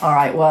 All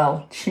right,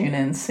 well, tune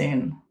in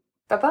soon.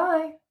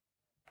 Bye-bye.